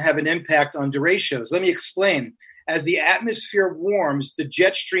change doesn't have an impact on derechos. Let me explain. As the atmosphere warms, the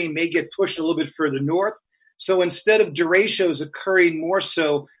jet stream may get pushed a little bit further north. So instead of derechos occurring more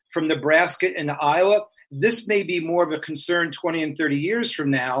so from Nebraska and Iowa, this may be more of a concern 20 and 30 years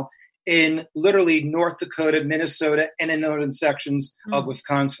from now in literally North Dakota, Minnesota, and in northern sections of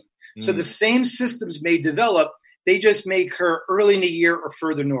Wisconsin. So the same systems may develop. They just may occur early in the year or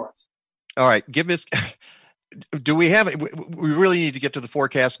further north. All right. Do we have it? We really need to get to the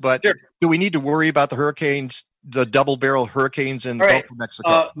forecast, but do we need to worry about the hurricanes, the double barrel hurricanes in the Gulf of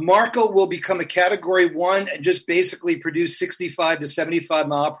Mexico? Marco will become a Category 1 and just basically produce 65 to 75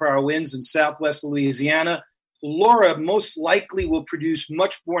 mile per hour winds in southwest Louisiana. Laura most likely will produce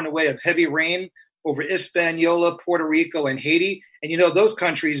much more in the way of heavy rain over Hispaniola, Puerto Rico, and Haiti. And those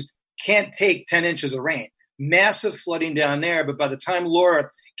countries can't take 10 inches of rain. Massive flooding down there. But by the time Laura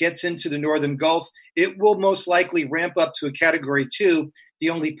gets into the northern Gulf, it will most likely ramp up to a Category 2. The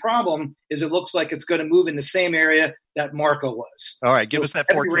only problem is it looks like it's going to move in the same area that Marco was. All right, give us that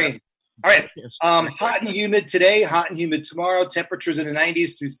forecast. Rain. All right, hot and humid today, hot and humid tomorrow, temperatures in the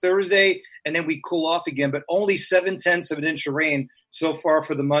 90s through Thursday, and then we cool off again, but only 0.7 of an inch of rain so far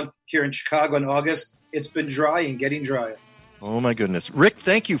for the month here in Chicago in August. It's been dry and getting drier. Oh, my goodness. Rick,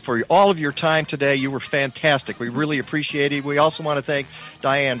 thank you for all of your time today. You were fantastic. We really appreciate it. We also want to thank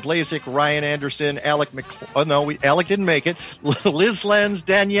Diane Blazek, Ryan Anderson, Alec Alec didn't make it, Lyz Lenz,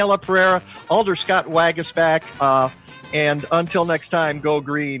 Daniella Pereira, Alder Scott Waguespack, and until next time, go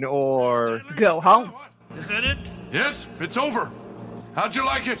green or go home. Is that it? Yes, it's over. How'd you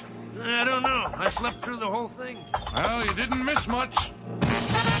like it? I don't know. I slept through the whole thing. Well, you didn't miss much.